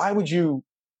 why would you,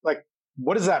 like,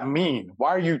 what does that mean? Why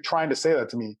are you trying to say that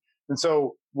to me? And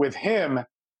so with him,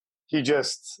 he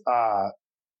just,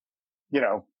 you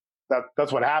know,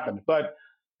 that's what happened. But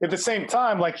at the same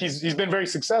time, like he's been very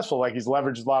successful. Like he's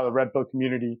leveraged a lot of the Red Pill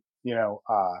community. You know,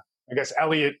 I guess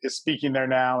Elliot is speaking there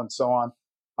now and so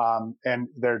on. And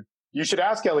you should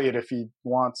ask Elliot if he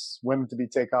wants women to be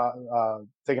taken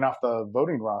off the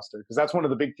voting roster, because that's one of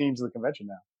the big themes of the convention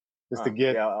now, is to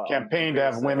get campaign to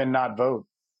have women not vote.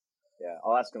 Yeah,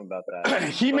 I'll ask him about that.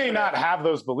 He may not have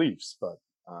those beliefs, but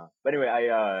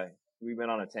anyway, we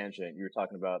went on a tangent. You were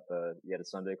talking about you had a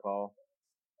Sunday call.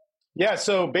 Yeah.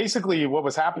 So basically what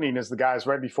was happening is the guys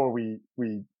right before we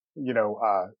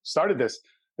started this,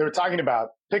 they were talking about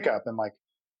pickup, and like,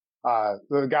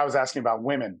 the guy was asking about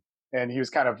women, and he was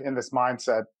kind of in this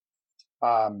mindset,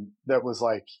 that was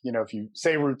like, you know, if you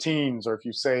say routines or if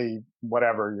you say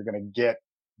whatever, you're going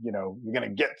to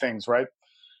get things, right?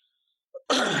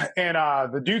 And,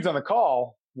 the dudes on the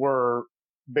call were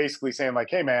basically saying like,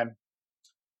 hey man,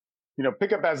 you know,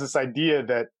 pickup has this idea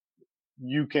that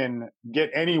you can get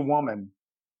any woman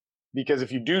because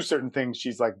if you do certain things,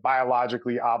 she's like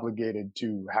biologically obligated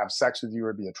to have sex with you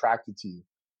or be attracted to you.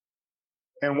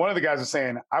 And one of the guys was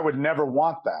saying, I would never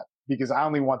want that because I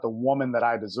only want the woman that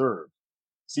I deserve.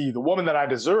 See, the woman that I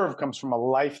deserve comes from a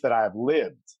life that I have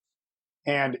lived.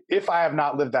 And if I have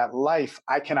not lived that life,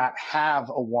 I cannot have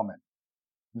a woman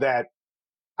that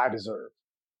I deserve.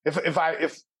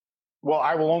 I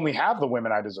will only have the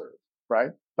women I deserve,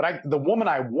 right? But the woman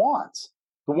I want,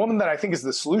 the woman that I think is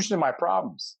the solution to my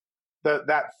problems,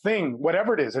 that thing,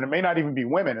 whatever it is, and it may not even be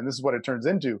women, and this is what it turns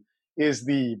into, is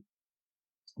the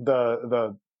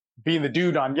being the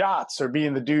dude on yachts or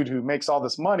being the dude who makes all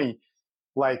this money,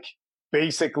 like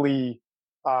basically,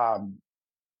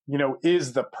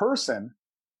 is the person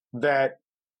that,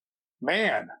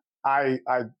 man, I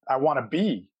want to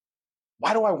be.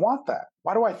 Why do I want that?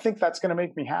 Why do I think that's going to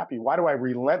make me happy? Why do I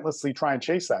relentlessly try and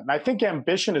chase that? And I think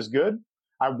ambition is good.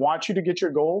 I want you to get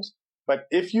your goals. But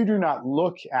if you do not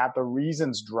look at the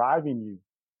reasons driving you,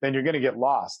 then you're going to get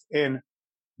lost. And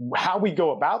how we go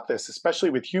about this,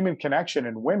 especially with human connection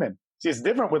and women. See, it's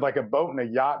different with like a boat and a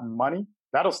yacht and money.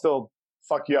 That'll still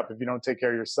fuck you up if you don't take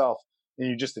care of yourself and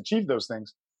you just achieve those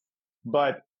things.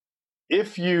 But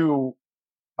if you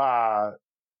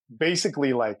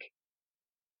basically like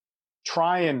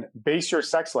try and base your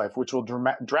sex life, which will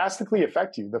drastically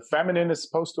affect you. The feminine is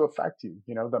supposed to affect you.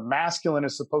 You know, the masculine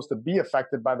is supposed to be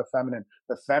affected by the feminine.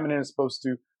 The feminine is supposed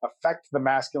to affect the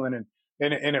masculine,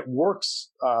 and it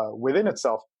works within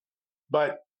itself.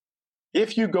 But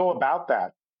if you go about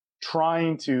that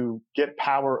trying to get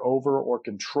power over or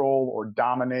control or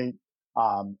dominate,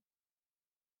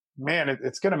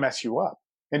 it's going to mess you up.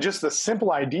 And just the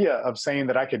simple idea of saying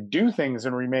that I could do things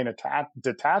and remain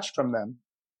detached from them,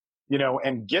 you know,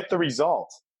 and get the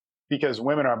result, because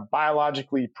women are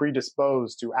biologically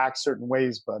predisposed to act certain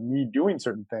ways, but me doing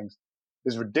certain things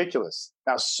is ridiculous.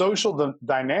 Now, social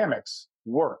dynamics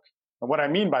work. And what I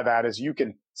mean by that is you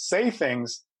can say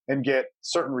things and get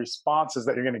certain responses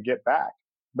that you're going to get back,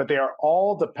 but they are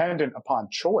all dependent upon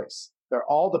choice. They're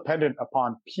all dependent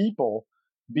upon people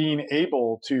being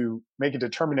able to make a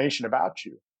determination about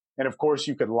you. And of course,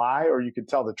 you could lie or you could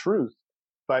tell the truth.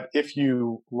 But if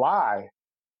you lie,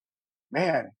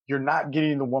 man, you're not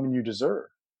getting the woman you deserve.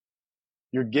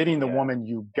 You're getting the woman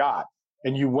you got,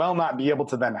 and you will not be able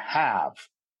to then have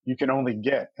you can only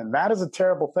get. And that is a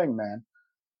terrible thing, man.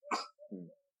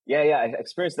 Yeah, I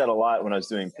experienced that a lot when I was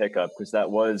doing pickup, because that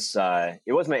was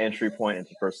it was my entry point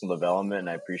into personal development, and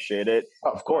I appreciate it.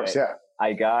 Of course, But yeah.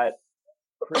 I got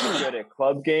pretty good at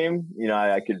club game. You know,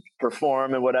 I could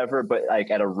perform and whatever, but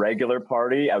like at a regular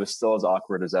party, I was still as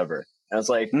awkward as ever. And I was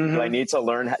like, do I need to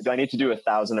learn? Do I need to do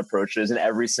 1,000 approaches in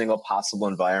every single possible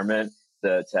environment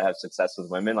to have success with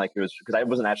women? Like, it was because I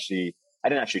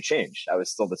didn't actually change. I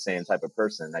was still the same type of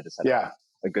person. I just had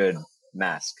a good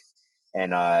mask.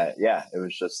 And it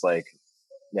was just like,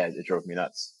 it drove me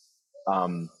nuts. I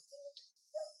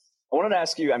wanted to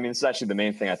ask you, I mean, this is actually the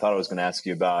main thing I thought I was going to ask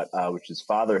you about, which is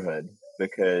fatherhood,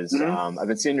 because I've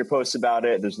been seeing your posts about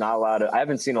it. There's not a lot of, I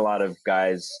haven't seen a lot of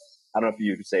guys, I don't know if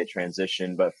you could say it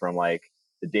transition, but from like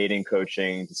the dating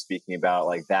coaching to speaking about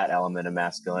like that element of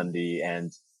masculinity.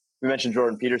 And we mentioned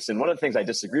Jordan Peterson. One of the things I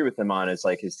disagree with him on is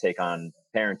like his take on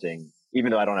parenting.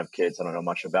 Even though I don't have kids, I don't know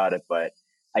much about it, but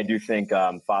I do think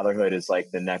fatherhood is like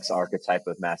the next archetype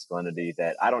of masculinity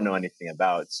that I don't know anything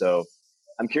about. So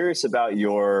I'm curious about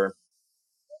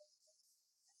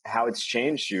how it's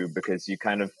changed you, because you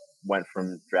kind of went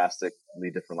from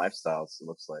drastically different lifestyles, it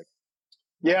looks like.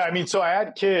 Yeah, I mean, so I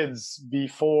had kids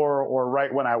before or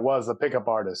right when I was a pickup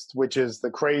artist, which is the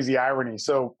crazy irony.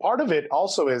 So part of it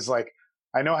also is like,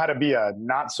 I know how to be a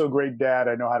not so great dad.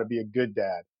 I know how to be a good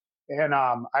dad. And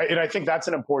I think that's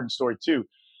an important story too.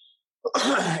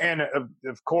 And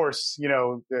of course, you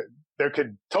know, there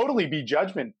could totally be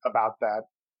judgment about that,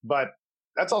 but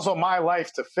that's also my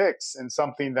life to fix, and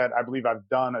something that I believe I've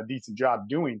done a decent job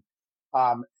doing.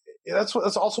 That's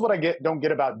also what I don't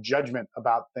get about judgment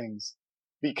about things,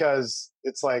 because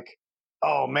it's like,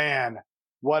 oh man,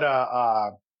 what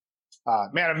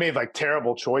man, I've made like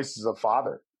terrible choices as a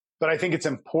father. But I think it's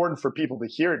important for people to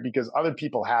hear it, because other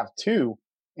people have too,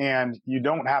 and you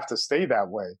don't have to stay that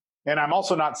way. And I'm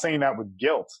also not saying that with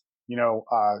guilt. You know,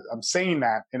 I'm saying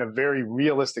that in a very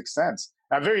realistic sense.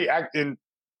 And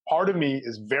part of me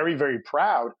is very, very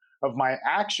proud of my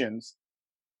actions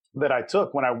that I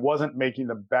took when I wasn't making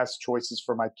the best choices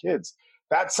for my kids.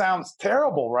 That sounds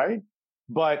terrible, right?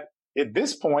 But at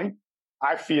this point,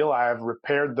 I feel I have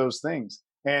repaired those things.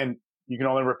 And you can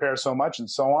only repair so much and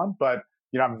so on. But,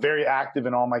 you know, I'm very active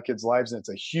in all my kids' lives, and it's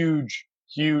a huge,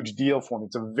 huge deal for me.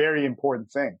 It's a very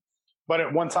important thing. But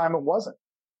at one time it wasn't.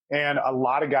 And a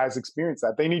lot of guys experience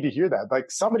that. They need to hear that. Like,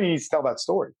 somebody needs to tell that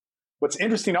story. What's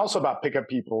interesting also about pickup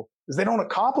people is they don't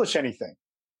accomplish anything.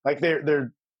 Like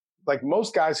they're like,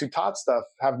 most guys who taught stuff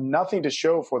have nothing to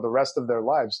show for the rest of their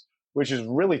lives, which is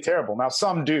really terrible. Now,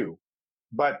 some do,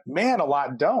 but man, a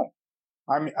lot don't.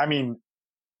 I mean,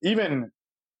 even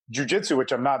jujitsu,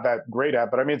 which I'm not that great at,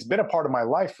 but I mean, it's been a part of my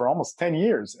life for almost 10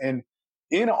 years. And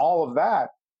in all of that,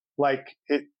 like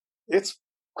it's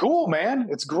cool, man.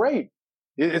 It's great.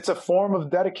 It's a form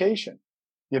of dedication.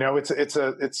 You know,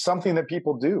 it's something that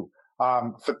people do.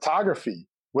 Photography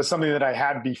was something that I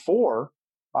had before.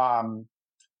 All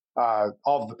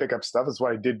of the pickup stuff is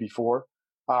what I did before.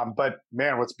 But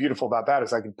man, what's beautiful about that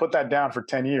is I can put that down for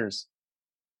 10 years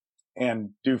and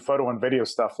do photo and video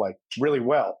stuff like really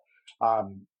well.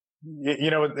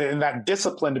 You know, and that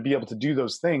discipline to be able to do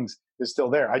those things is still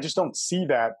there. I just don't see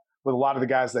that with a lot of the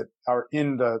guys that are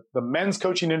in the men's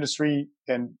coaching industry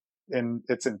and in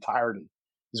its entirety.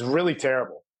 Is really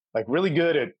terrible. Like, really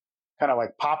good at kind of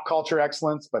like pop culture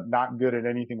excellence, but not good at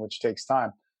anything which takes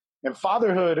time. And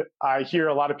fatherhood, I hear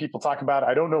a lot of people talk about.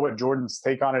 I don't know what Jordan's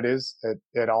take on it is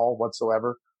at all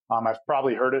whatsoever. I've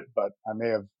probably heard it, but I may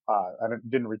have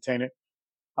didn't retain it.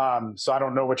 So I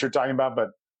don't know what you're talking about.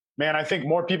 But man, I think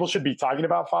more people should be talking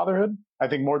about fatherhood. I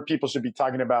think more people should be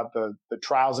talking about the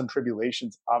trials and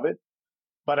tribulations of it.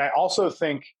 But I also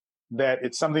think that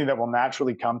it's something that will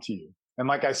naturally come to you. And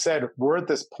like I said, we're at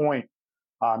this point.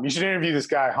 You should interview this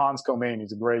guy, Hans Komain.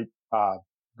 He's a great,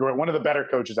 one of the better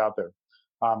coaches out there.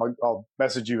 I'll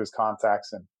message you his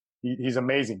contacts, and he's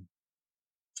amazing.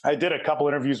 I did a couple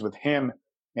interviews with him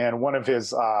and one of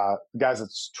his guys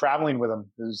that's traveling with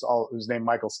him, who's named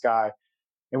Michael Sky.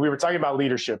 And we were talking about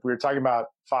leadership. We were talking about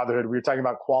fatherhood. We were talking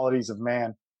about qualities of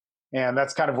man. And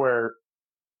that's kind of where,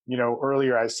 you know,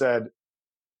 earlier I said,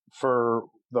 for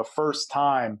the first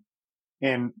time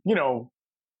in, you know,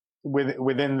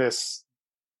 within this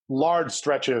large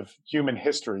stretch of human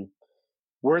history,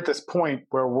 we're at this point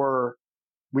where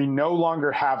we no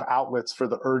longer have outlets for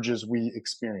the urges we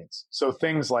experience. So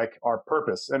things like our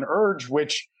purpose, an urge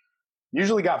which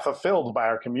usually got fulfilled by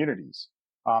our communities,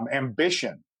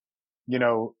 ambition, you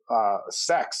know,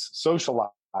 sex,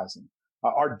 socializing,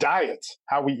 our diet,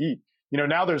 how we eat. You know,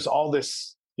 now there's all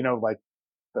this, you know, like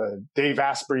the Dave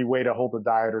Asprey way to hold a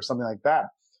diet or something like that.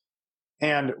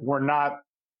 And we're not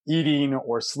eating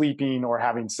or sleeping or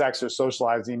having sex or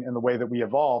socializing in the way that we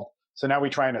evolved. So now we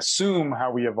try and assume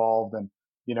how we evolved and,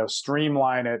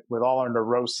 streamline it with all our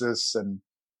neurosis and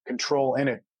control in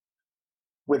it.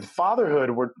 With fatherhood,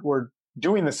 we're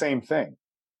doing the same thing.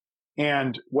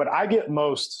 And what I get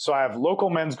most, so I have local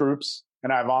men's groups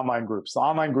and I have online groups. The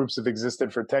online groups have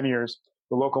existed for 10 years.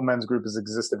 The local men's group has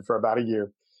existed for about a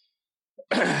year.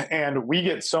 And we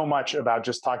get so much about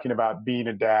just talking about being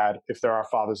a dad. If there are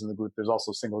fathers in the group, there's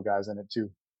also single guys in it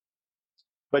too.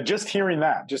 But just hearing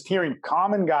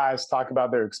common guys talk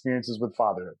about their experiences with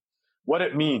fatherhood, what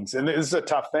it means. And this is a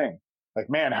tough thing. Like,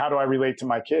 man, how do I relate to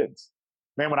my kids?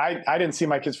 Man, when I didn't see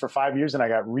my kids for 5 years and I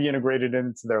got reintegrated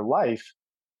into their life,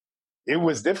 it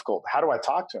was difficult. How do I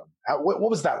talk to them? What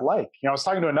was that like? I was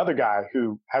talking to another guy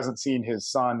who hasn't seen his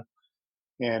son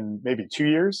in maybe 2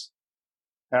 years.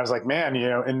 And I was like, man,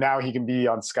 and now he can be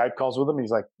on Skype calls with him.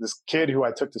 He's like, this kid who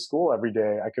I took to school every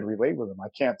day, I could relate with him. I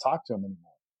can't talk to him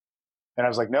anymore. And I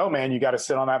was like, no, man, you got to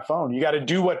sit on that phone. You got to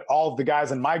do what all of the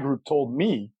guys in my group told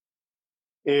me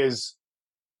is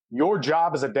your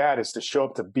job as a dad is to show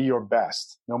up to be your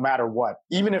best, no matter what.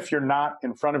 Even if you're not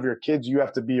in front of your kids, you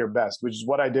have to be your best, which is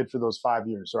what I did for those 5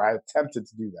 years, or I attempted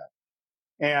to do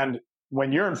that. And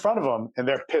when you're in front of them and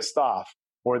they're pissed off,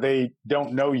 or they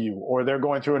don't know you, or they're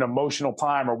going through an emotional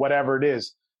time, or whatever it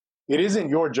isn't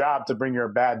your job to bring your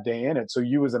bad day in it. So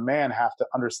you as a man have to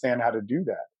understand how to do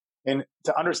that. And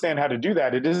to understand how to do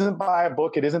that, it isn't by a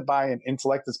book, it isn't by an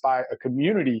intellect, it's by a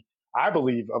community, I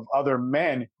believe, of other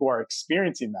men who are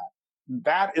experiencing that.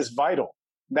 That is vital.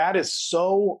 That is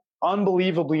so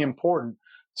unbelievably important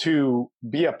to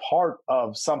be a part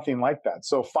of something like that.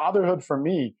 So fatherhood for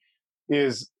me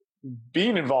is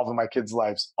being involved in my kids'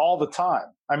 lives all the time.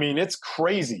 I mean, it's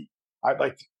crazy.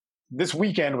 This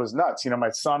weekend was nuts. My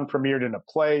son premiered in a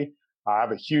play. I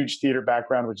have a huge theater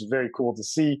background, which is very cool to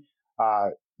see.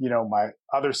 My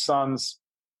other sons,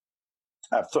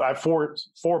 I have four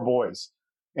boys,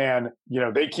 and,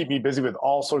 they keep me busy with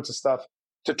all sorts of stuff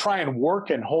to try and work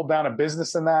and hold down a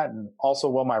business in that. And also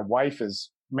while my wife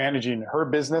is managing her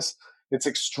business, it's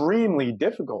extremely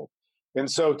difficult.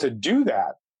 And so to do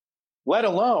that, let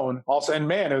alone also, and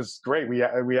man, it was great. We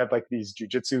had like these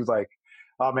jujitsu,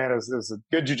 oh man, it was a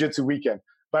good jujitsu weekend.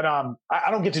 But I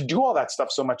don't get to do all that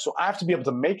stuff so much. So I have to be able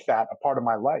to make that a part of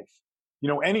my life.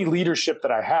 Any leadership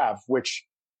that I have, which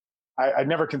I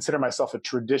never consider myself a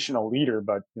traditional leader,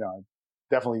 but I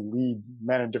definitely lead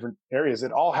men in different areas.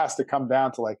 It all has to come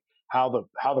down to how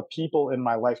the people in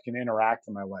my life can interact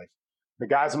in my life. The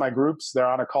guys in my groups, they're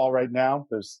on a call right now.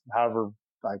 There's however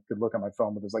I could look on my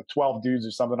phone, but there's 12 dudes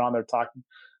or something on there talking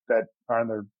that are in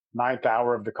their 9th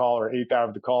hour of the call or 8th hour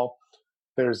of the call.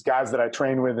 There's guys that I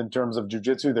train with in terms of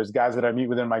jujitsu. There's guys that I meet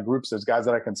with in my groups. There's guys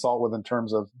that I consult with in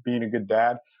terms of being a good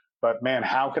dad. But man,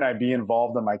 how can I be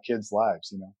involved in my kids'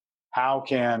 lives? How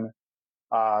can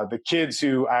the kids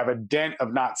who I have a dent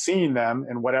of not seeing them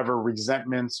and whatever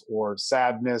resentments or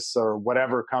sadness or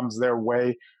whatever comes their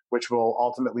way, which will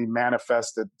ultimately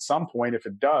manifest at some point if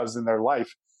it does in their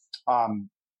life.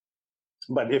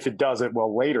 But if it does, it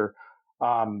will later.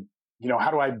 How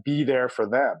do I be there for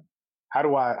them?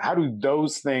 How do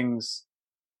those things,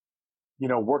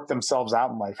 work themselves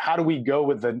out in life? How do we go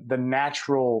with the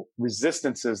natural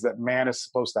resistances that man is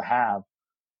supposed to have,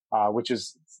 which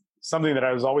is something that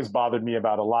has always bothered me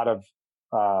about a lot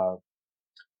of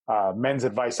men's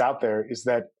advice out there, is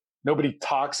that nobody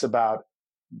talks about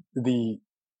the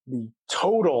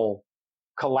total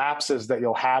collapses that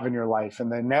you'll have in your life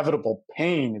and the inevitable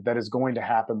pain that is going to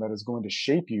happen, that is going to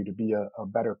shape you to be a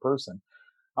better person.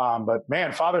 But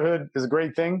man, fatherhood is a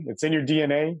great thing. It's in your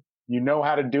DNA. You know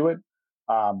how to do it.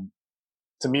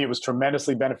 To me, it was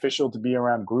tremendously beneficial to be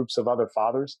around groups of other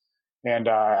fathers. And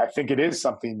I think it is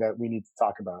something that we need to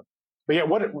talk about. But yeah,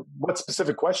 what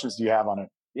specific questions do you have on it?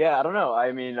 Yeah, I don't know.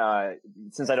 I mean,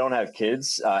 since I don't have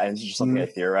kids, and it's just something I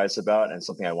theorize about and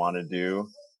something I want to do,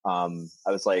 I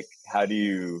was like, how do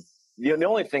you, the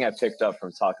only thing I picked up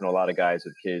from talking to a lot of guys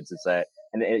with kids is that,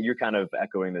 and you're kind of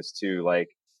echoing this too,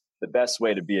 the best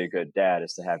way to be a good dad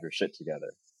is to have your shit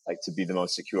together, to be the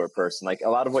most secure person. A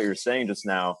lot of what you're saying just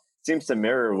now seems to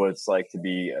mirror what it's like to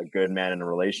be a good man in a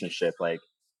relationship.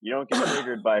 You don't get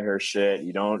triggered by her shit.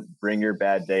 You don't bring your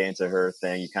bad day into her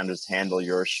thing. You kind of just handle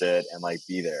your shit and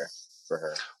be there for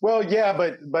her. Well, yeah,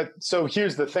 but so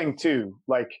here's the thing too.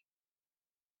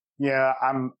 Yeah,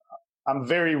 I'm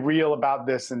very real about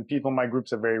this, and people in my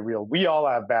groups are very real. We all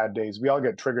have bad days. We all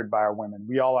get triggered by our women.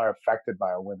 We all are affected by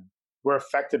our women. We're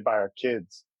affected by our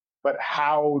kids. But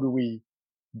how do we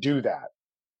do that?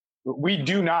 We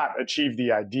do not achieve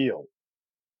the ideal.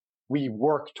 we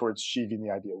work towards achieving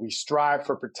the ideal. We strive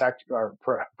for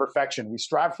perfection. We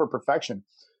strive for perfection,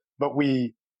 but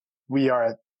we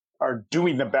are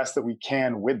doing the best that we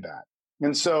can with that.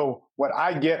 And so what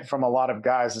I get from a lot of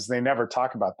guys is they never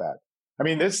talk about that. I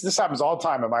mean, this happens all the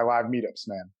time at my live meetups,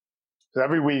 man. So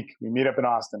every week we meet up in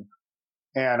Austin,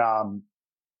 and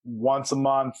once a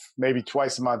month, maybe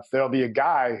twice a month, there'll be a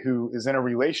guy who is in a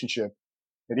relationship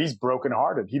and he's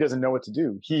brokenhearted. He doesn't know what to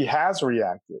do. He has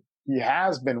reacted. He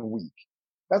has been weak.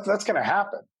 That's going to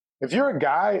happen. If you're a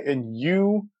guy and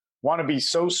you want to be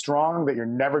so strong that you're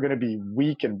never going to be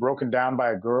weak and broken down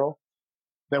by a girl,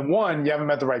 then one, you haven't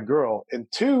met the right girl, and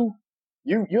two,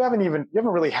 you haven't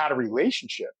really had a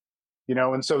relationship,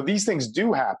 and so these things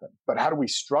do happen, but how do we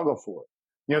struggle for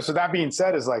it? So that being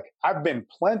said, is like, I've been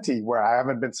plenty where I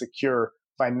haven't been secure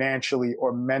financially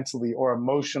or mentally or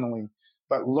emotionally,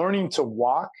 but learning to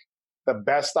walk the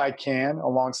best I can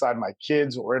alongside my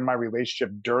kids or in my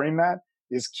relationship during that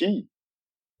is key,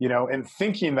 and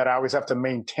thinking that I always have to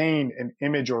maintain an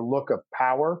image or look of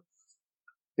power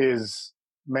is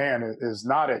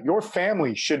not it. Your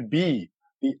family should be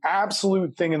the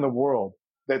absolute thing in the world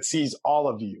that sees all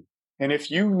of you. And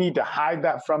if you need to hide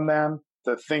that from them,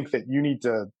 to think that you need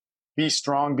to be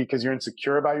strong because you're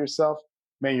insecure about yourself,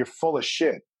 man, you're full of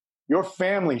shit. Your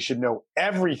family should know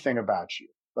everything about you.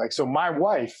 Like, so my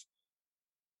wife,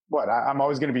 I'm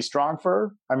always going to be strong for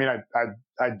her. I mean,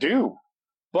 I do,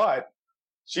 but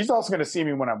she's also going to see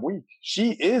me when I'm weak.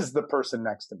 She is the person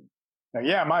next to me. Now,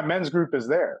 yeah, my men's group is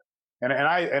there. And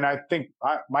I think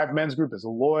my men's group is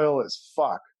loyal as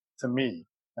fuck to me,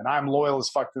 and I'm loyal as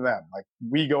fuck to them. Like,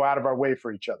 we go out of our way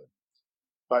for each other.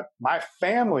 But my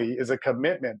family is a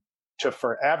commitment to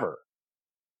forever.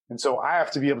 And so I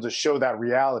have to be able to show that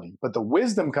reality. But the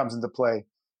wisdom comes into play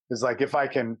is like, if I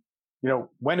can,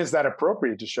 when is that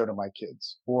appropriate to show to my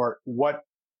kids? Or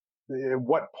at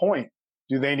what point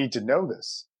do they need to know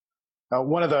this?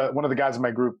 One of the guys in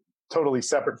my group, totally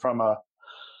separate from a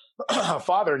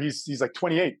father, he's like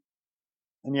 28,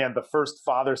 and he had the first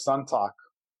father-son talk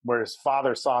where his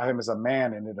father saw him as a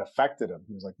man and it affected him.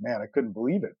 He was like, man, I couldn't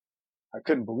believe it.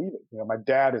 My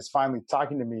dad is finally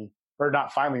talking to me, or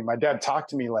not finally, my dad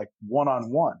talked to me like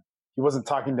one-on-one. He wasn't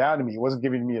talking down to me. He wasn't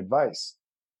giving me advice.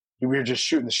 We were just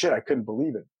shooting the shit. I couldn't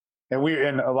believe it.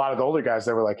 And a lot of the older guys,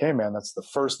 they were like, hey man, that's the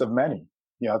first of many.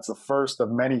 It's the first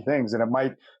of many things. And it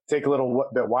might take a little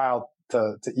bit while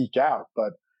to eke out,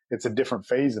 but it's a different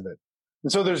phase of it.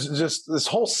 And so there's just this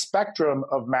whole spectrum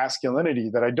of masculinity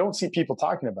that I don't see people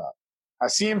talking about. I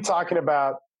see him talking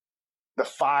about the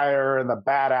fire and the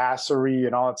badassery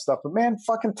and all that stuff. But man,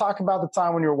 fucking talk about the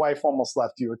time when your wife almost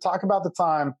left you, or talk about the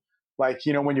time,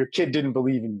 when your kid didn't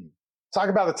believe in you. Talk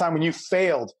about the time when you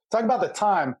failed. Talk about the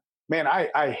time, man,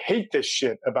 I hate this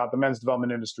shit about the men's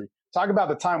development industry. Talk about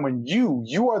the time when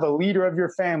you are the leader of your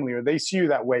family, or they see you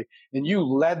that way, and you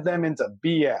led them into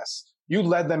BS. You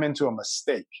led them into a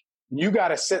mistake. And you got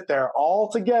to sit there all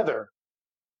together.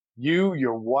 You,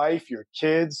 your wife, your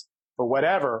kids, or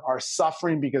whatever, are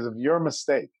suffering because of your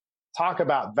mistake. Talk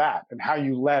about that and how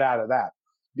you led out of that.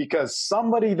 Because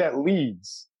somebody that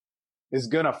leads is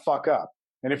going to fuck up.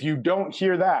 And if you don't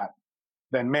hear that,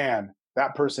 then man,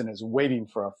 that person is waiting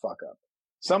for a fuck up.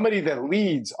 Somebody that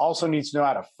leads also needs to know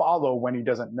how to follow when he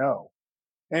doesn't know.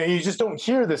 And you just don't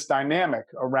hear this dynamic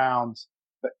around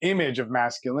the image of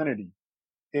masculinity.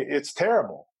 It's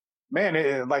terrible, man.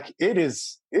 It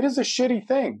is a shitty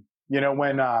thing,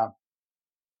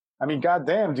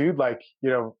 goddamn, dude, I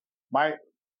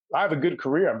have a good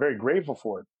career. I'm very grateful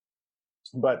for it,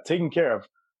 but taking care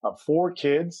of 4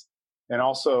 kids and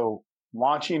also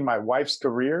launching my wife's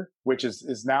career, which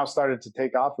is now started to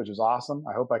take off, which is awesome.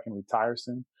 I hope I can retire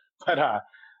soon, but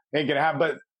ain't gonna happen.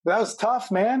 But that was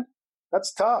tough, man.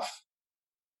 That's tough,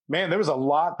 man. There was a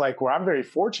lot where I'm very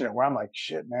fortunate, where I'm like,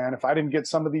 shit, man, if I didn't get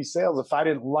some of these sales, if I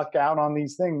didn't luck out on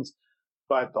these things,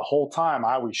 but the whole time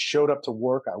I always showed up to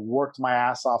work. I worked my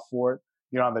ass off for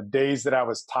it. On the days that I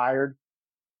was tired,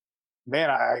 man,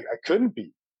 I couldn't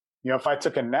be. If I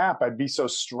took a nap, I'd be so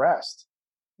stressed,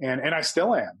 and I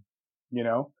still am.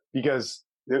 Because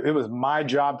it was my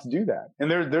job to do that.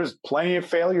 And there's plenty of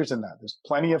failures in that. There's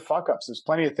plenty of fuck ups. There's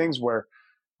plenty of things where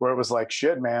it was like,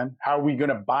 shit, man, how are we going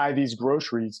to buy these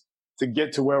groceries to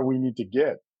get to where we need to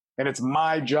get? And it's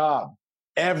my job.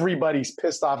 Everybody's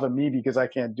pissed off at me because I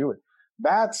can't do it.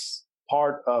 That's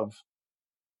part of,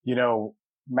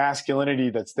 masculinity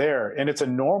that's there. And it's a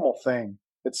normal thing.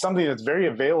 It's something that's very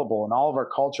available in all of our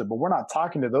culture, but we're not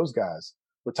talking to those guys.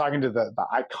 We're talking to the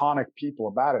iconic people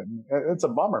about it. And it's a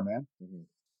bummer, man. Mm-hmm.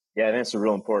 Yeah, I think it's a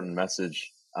real important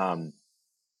message. I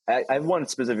have one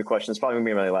specific question. It's probably going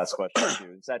to be my last question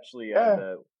too. It's actually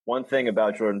one One thing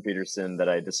about Jordan Peterson that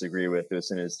I disagree with was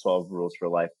in his 12 Rules for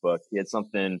Life book. He had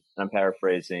something, I'm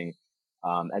paraphrasing,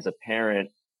 as a parent,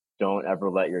 don't ever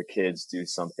let your kids do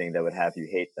something that would have you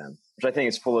hate them, which I think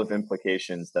is full of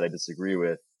implications that I disagree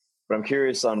with. But I'm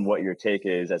curious on what your take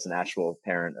is as an actual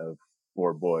parent of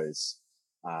 4 boys.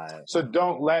 So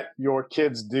don't let your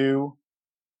kids do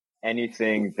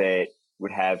anything that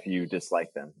would have you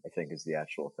dislike them, I think is the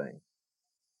actual thing.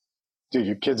 Dude,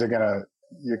 your kids are gonna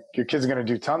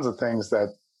do tons of things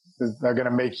that are gonna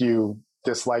make you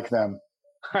dislike them.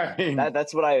 I mean,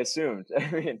 that's what I assumed. I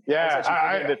mean, yeah,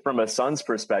 I thinking of it from a son's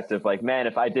perspective. Like, man,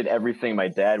 if I did everything my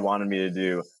dad wanted me to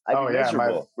do, I'd be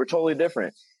miserable. We're totally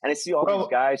different. And I see all these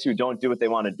guys who don't do what they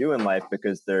want to do in life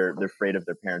because they're afraid of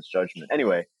their parents' judgment.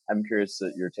 Anyway, I'm curious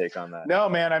your take on that. No,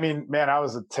 man. I mean, man, I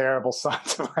was a terrible son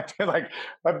to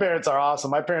my parents are awesome.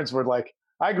 My parents were like,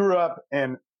 I grew up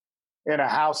in a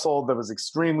household that was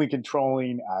extremely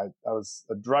controlling. I was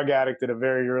a drug addict at a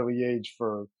very early age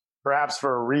perhaps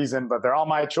for a reason, but they're all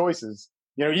my choices.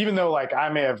 You know, even though like I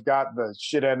may have got the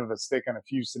shit end of a stick in a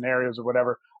few scenarios or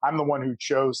whatever, I'm the one who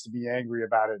chose to be angry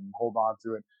about it and hold on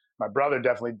to it. My brother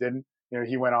definitely didn't. You know,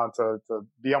 he went on to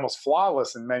be almost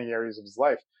flawless in many areas of his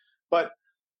life. But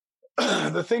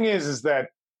the thing is that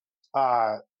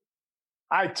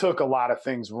I took a lot of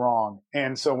things wrong.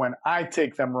 And so when I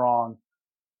take them wrong,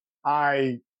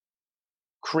 I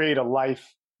create a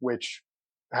life which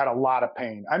had a lot of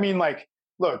pain. I mean, like,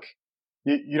 look,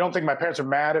 you don't think my parents are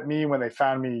mad at me when they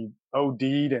found me OD'd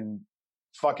and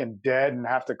fucking dead and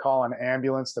have to call an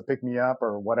ambulance to pick me up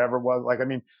or whatever it was. Like, I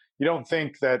mean, you don't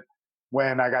think that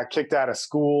when I got kicked out of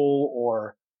school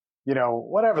or, you know,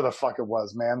 whatever the fuck it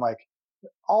was, man, like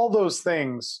all those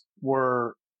things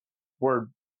were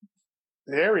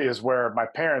areas where my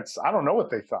parents, I don't know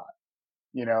what they thought,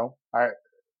 you know,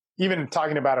 even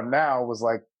talking about them now was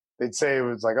like, they'd say it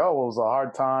was like, oh, well, it was a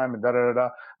hard time and da da da da.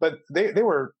 But they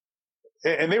were,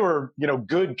 you know,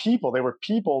 good people. They were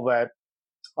people that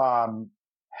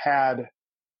had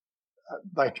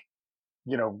like,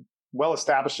 you know, well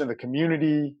established in the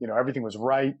community. You know, everything was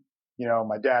right. You know,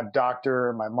 my dad,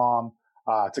 doctor, my mom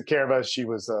took care of us. She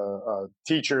was a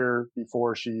teacher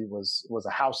before she was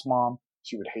a house mom.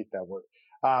 She would hate that word.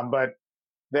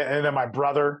 And then my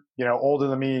brother, you know, older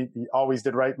than me, he always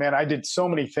did right. Man, I did so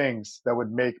many things that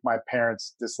would make my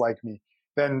parents dislike me.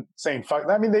 Then saying fuck,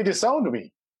 I mean, they disowned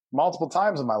me multiple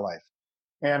times in my life.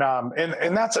 And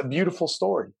that's a beautiful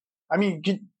story. I mean,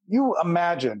 can you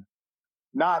imagine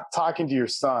not talking to your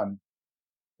son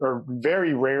or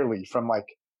very rarely from like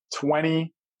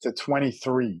 20 to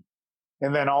 23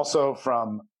 and then also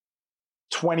from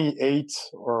 28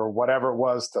 or whatever it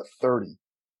was to 30,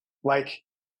 like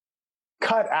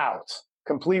cut out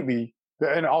completely.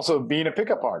 And also being a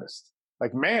pickup artist,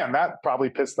 like, man, that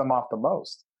probably pissed them off the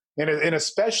most. And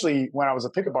especially when I was a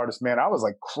pickup artist, man, I was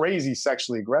like crazy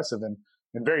sexually aggressive and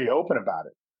very open about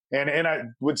it. And I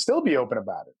would still be open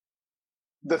about it.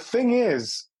 The thing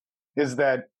is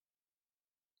that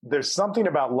there's something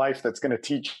about life that's going to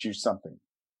teach you something.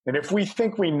 And if we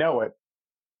think we know it,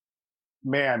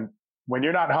 man, when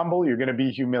you're not humble, you're going to be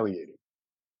humiliated.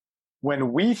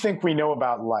 When we think we know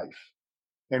about life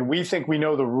and we think we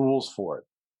know the rules for it,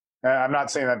 and I'm not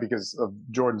saying that because of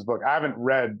Jordan's book. I haven't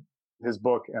read his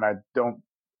book and I don't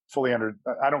fully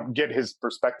I don't get his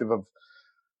perspective of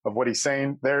what he's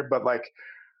saying there. But like,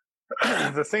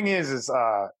 the thing is,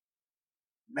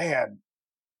 man,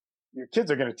 your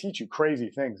kids are going to teach you crazy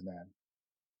things, man.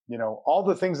 You know, all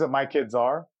the things that my kids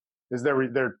are,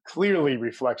 they're clearly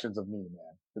reflections of me,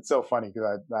 man. It's so funny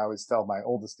because I always tell my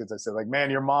oldest kids, I say like, man,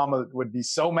 your mama would be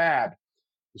so mad.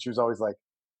 She was always like,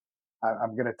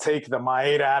 I'm going to take the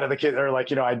Mayeda out of the kid, or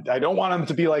like, you know, I don't want them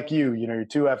to be like you, you know, you're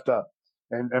too effed up.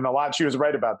 And a lot, she was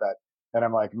right about that. And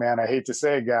I'm like, man, I hate to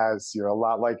say it, guys, you're a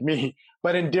lot like me,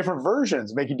 but in different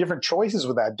versions, making different choices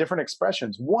with that, different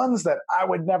expressions, ones that I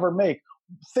would never make,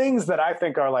 things that I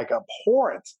think are like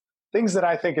abhorrent, things that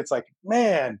I think it's like,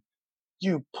 man,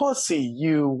 you pussy,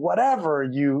 you whatever,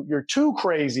 you're too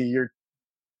crazy, you're,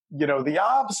 you know, the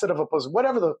opposite of a pussy,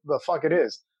 whatever the fuck it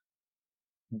is.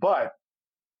 But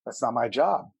that's not my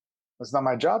job. It's not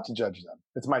my job to judge them.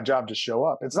 It's my job to show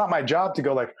up. It's not my job to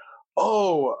go like,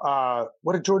 oh,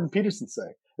 what did Jordan Peterson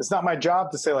say? It's not my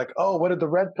job to say like, oh, what did the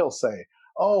red pill say?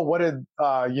 Oh, what did,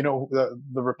 you know,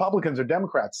 the Republicans or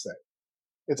Democrats say?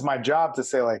 It's my job to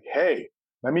say like, hey,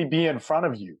 let me be in front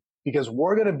of you because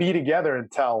we're going to be together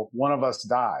until one of us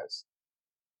dies.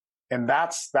 And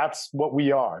that's what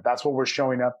we are. That's what we're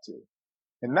showing up to.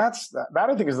 And that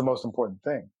I think is the most important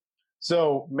thing.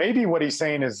 So maybe what he's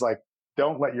saying is like,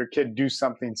 don't let your kid do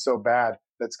something so bad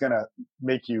that's going to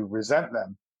make you resent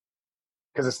them.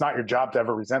 because it's not your job to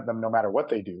ever resent them no matter what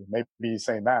they do. Maybe he's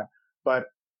saying that, but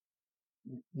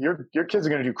your kids are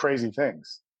going to do crazy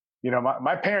things. You know,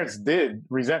 my parents did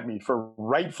resent me for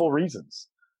rightful reasons.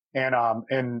 And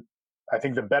I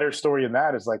think the better story in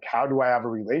that is like, how do I have a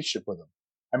relationship with them?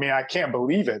 I mean, I can't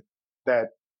believe it that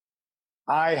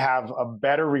I have a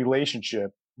better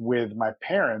relationship with my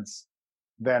parents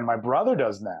than my brother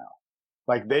does now.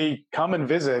 Like they come and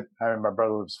visit. I mean, my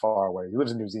brother lives far away. He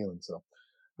lives in New Zealand. So,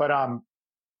 but,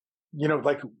 you know,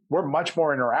 like we're much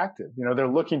more interactive. You know, they're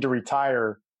looking to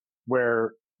retire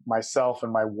where myself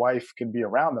and my wife can be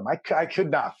around them. I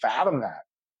could not fathom that.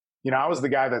 You know, I was the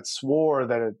guy that swore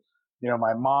that, you know,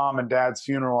 my mom and dad's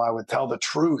funeral, I would tell the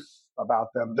truth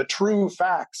about them, the true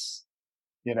facts,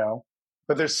 you know,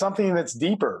 but there's something that's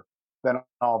deeper than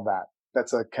all that.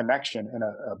 That's a connection and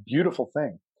a beautiful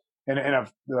thing and a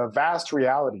vast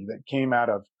reality that came out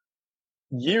of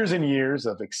years and years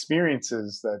of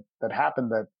experiences that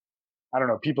happened that, I don't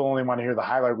know, people only want to hear the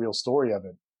highlight reel story of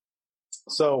it.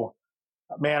 So,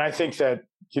 man, I think that,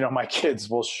 you know, my kids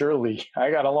will surely,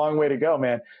 I got a long way to go,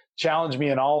 man, challenge me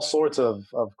in all sorts of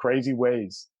crazy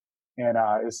ways. And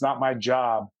it's not my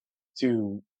job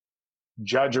to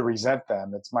judge or resent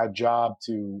them. It's my job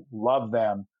to love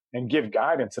them and give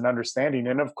guidance and understanding.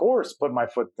 And of course, put my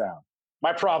foot down.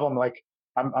 My problem, like,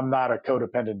 I'm not a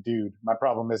codependent dude. My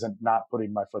problem isn't not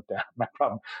putting my foot down. My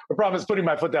problem is putting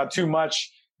my foot down too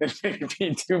much and maybe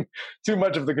being too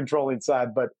much of the controlling side.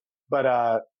 But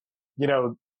you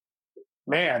know,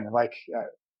 man, like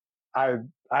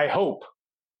I hope,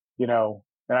 you know,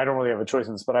 and I don't really have a choice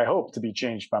in this, but I hope to be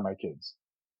changed by my kids.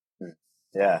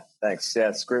 Yeah, thanks. Yeah,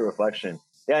 it's a great reflection.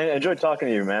 Yeah, I enjoyed talking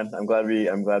to you, man. I'm glad we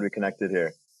connected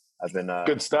here. I've been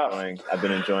good stuff. I've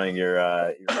been enjoying your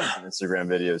Instagram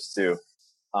videos too.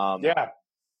 Yeah.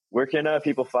 Where can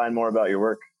people find more about your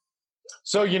work?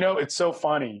 So, you know, it's so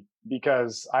funny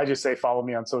because I just say follow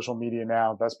me on social media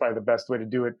now. That's probably the best way to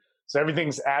do it. So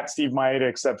everything's at Steve Mayeda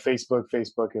except Facebook.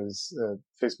 Facebook is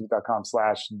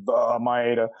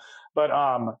facebook.com/the-Mayeda. But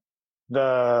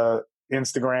the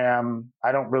Instagram,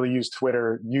 I don't really use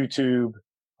Twitter, YouTube.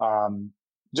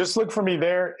 Just look for me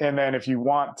there. And then if you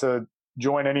want to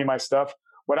join any of my stuff,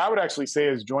 what I would actually say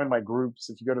is join my groups.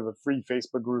 If you go to the free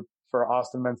Facebook group for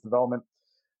Austin Men's Development,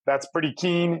 that's pretty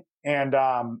keen. And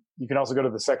you can also go to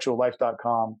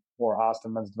thesexuallife.com or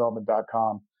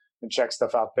austinmensdevelopment.com and check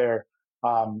stuff out there.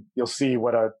 You'll see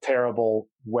what a terrible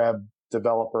web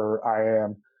developer I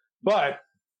am. But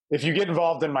if you get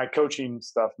involved in my coaching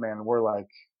stuff, man,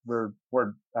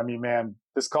 I mean, man,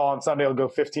 this call on Sunday will go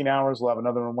 15 hours. We'll have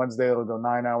another one Wednesday. It'll go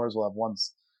 9 hours. We'll have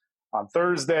ones on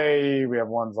Thursday. We have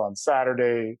ones on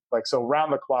Saturday. Like, so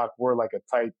round the clock, we're like a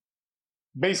tight,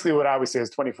 basically what I always say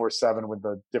is 24/7 with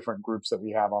the different groups that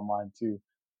we have online too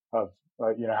of,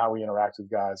 you know, how we interact with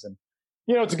guys. And,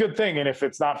 you know, it's a good thing. And if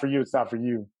it's not for you, it's not for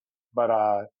you.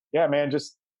 But, yeah, man,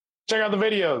 just check out the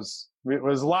videos.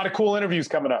 There's a lot of cool interviews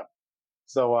coming up.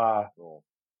 So, Cool.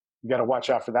 You got to watch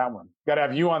out for that one. Got to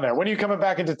have you on there. When are you coming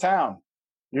back into town?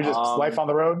 You're just life on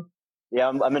the road? Yeah,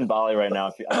 I'm in Bali right now.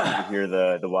 If you hear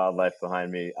the wildlife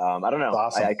behind me, I don't know.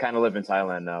 Awesome. I kind of live in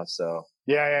Thailand now, so.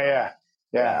 Yeah.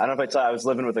 I don't know if I was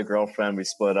living with a girlfriend. We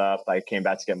split up. I came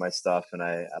back to get my stuff, and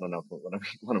I don't know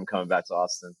when I'm coming back to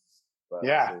Austin. But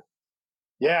no.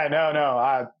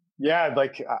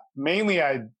 Mainly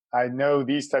I know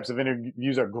these types of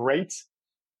interviews are great,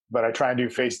 but I try and do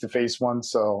face-to-face ones.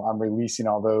 So I'm releasing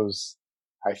all those,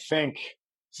 I think,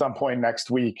 some point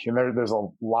next week. And there's a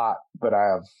lot that I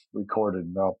have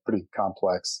recorded. They're pretty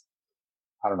complex.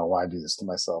 I don't know why I do this to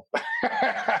myself.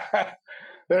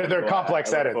 they're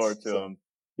complex edits. Forward to them.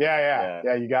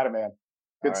 Yeah. You got it, man.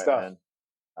 Good stuff. Man.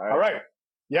 All right.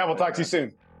 Yeah, we'll talk to you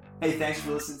soon. Hey, thanks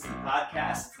for listening to the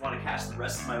podcast. If you want to catch the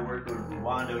rest of my work, go to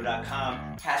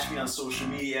Rwando.com. Catch me on social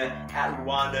media at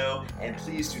Rwando. And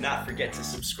please do not forget to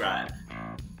subscribe.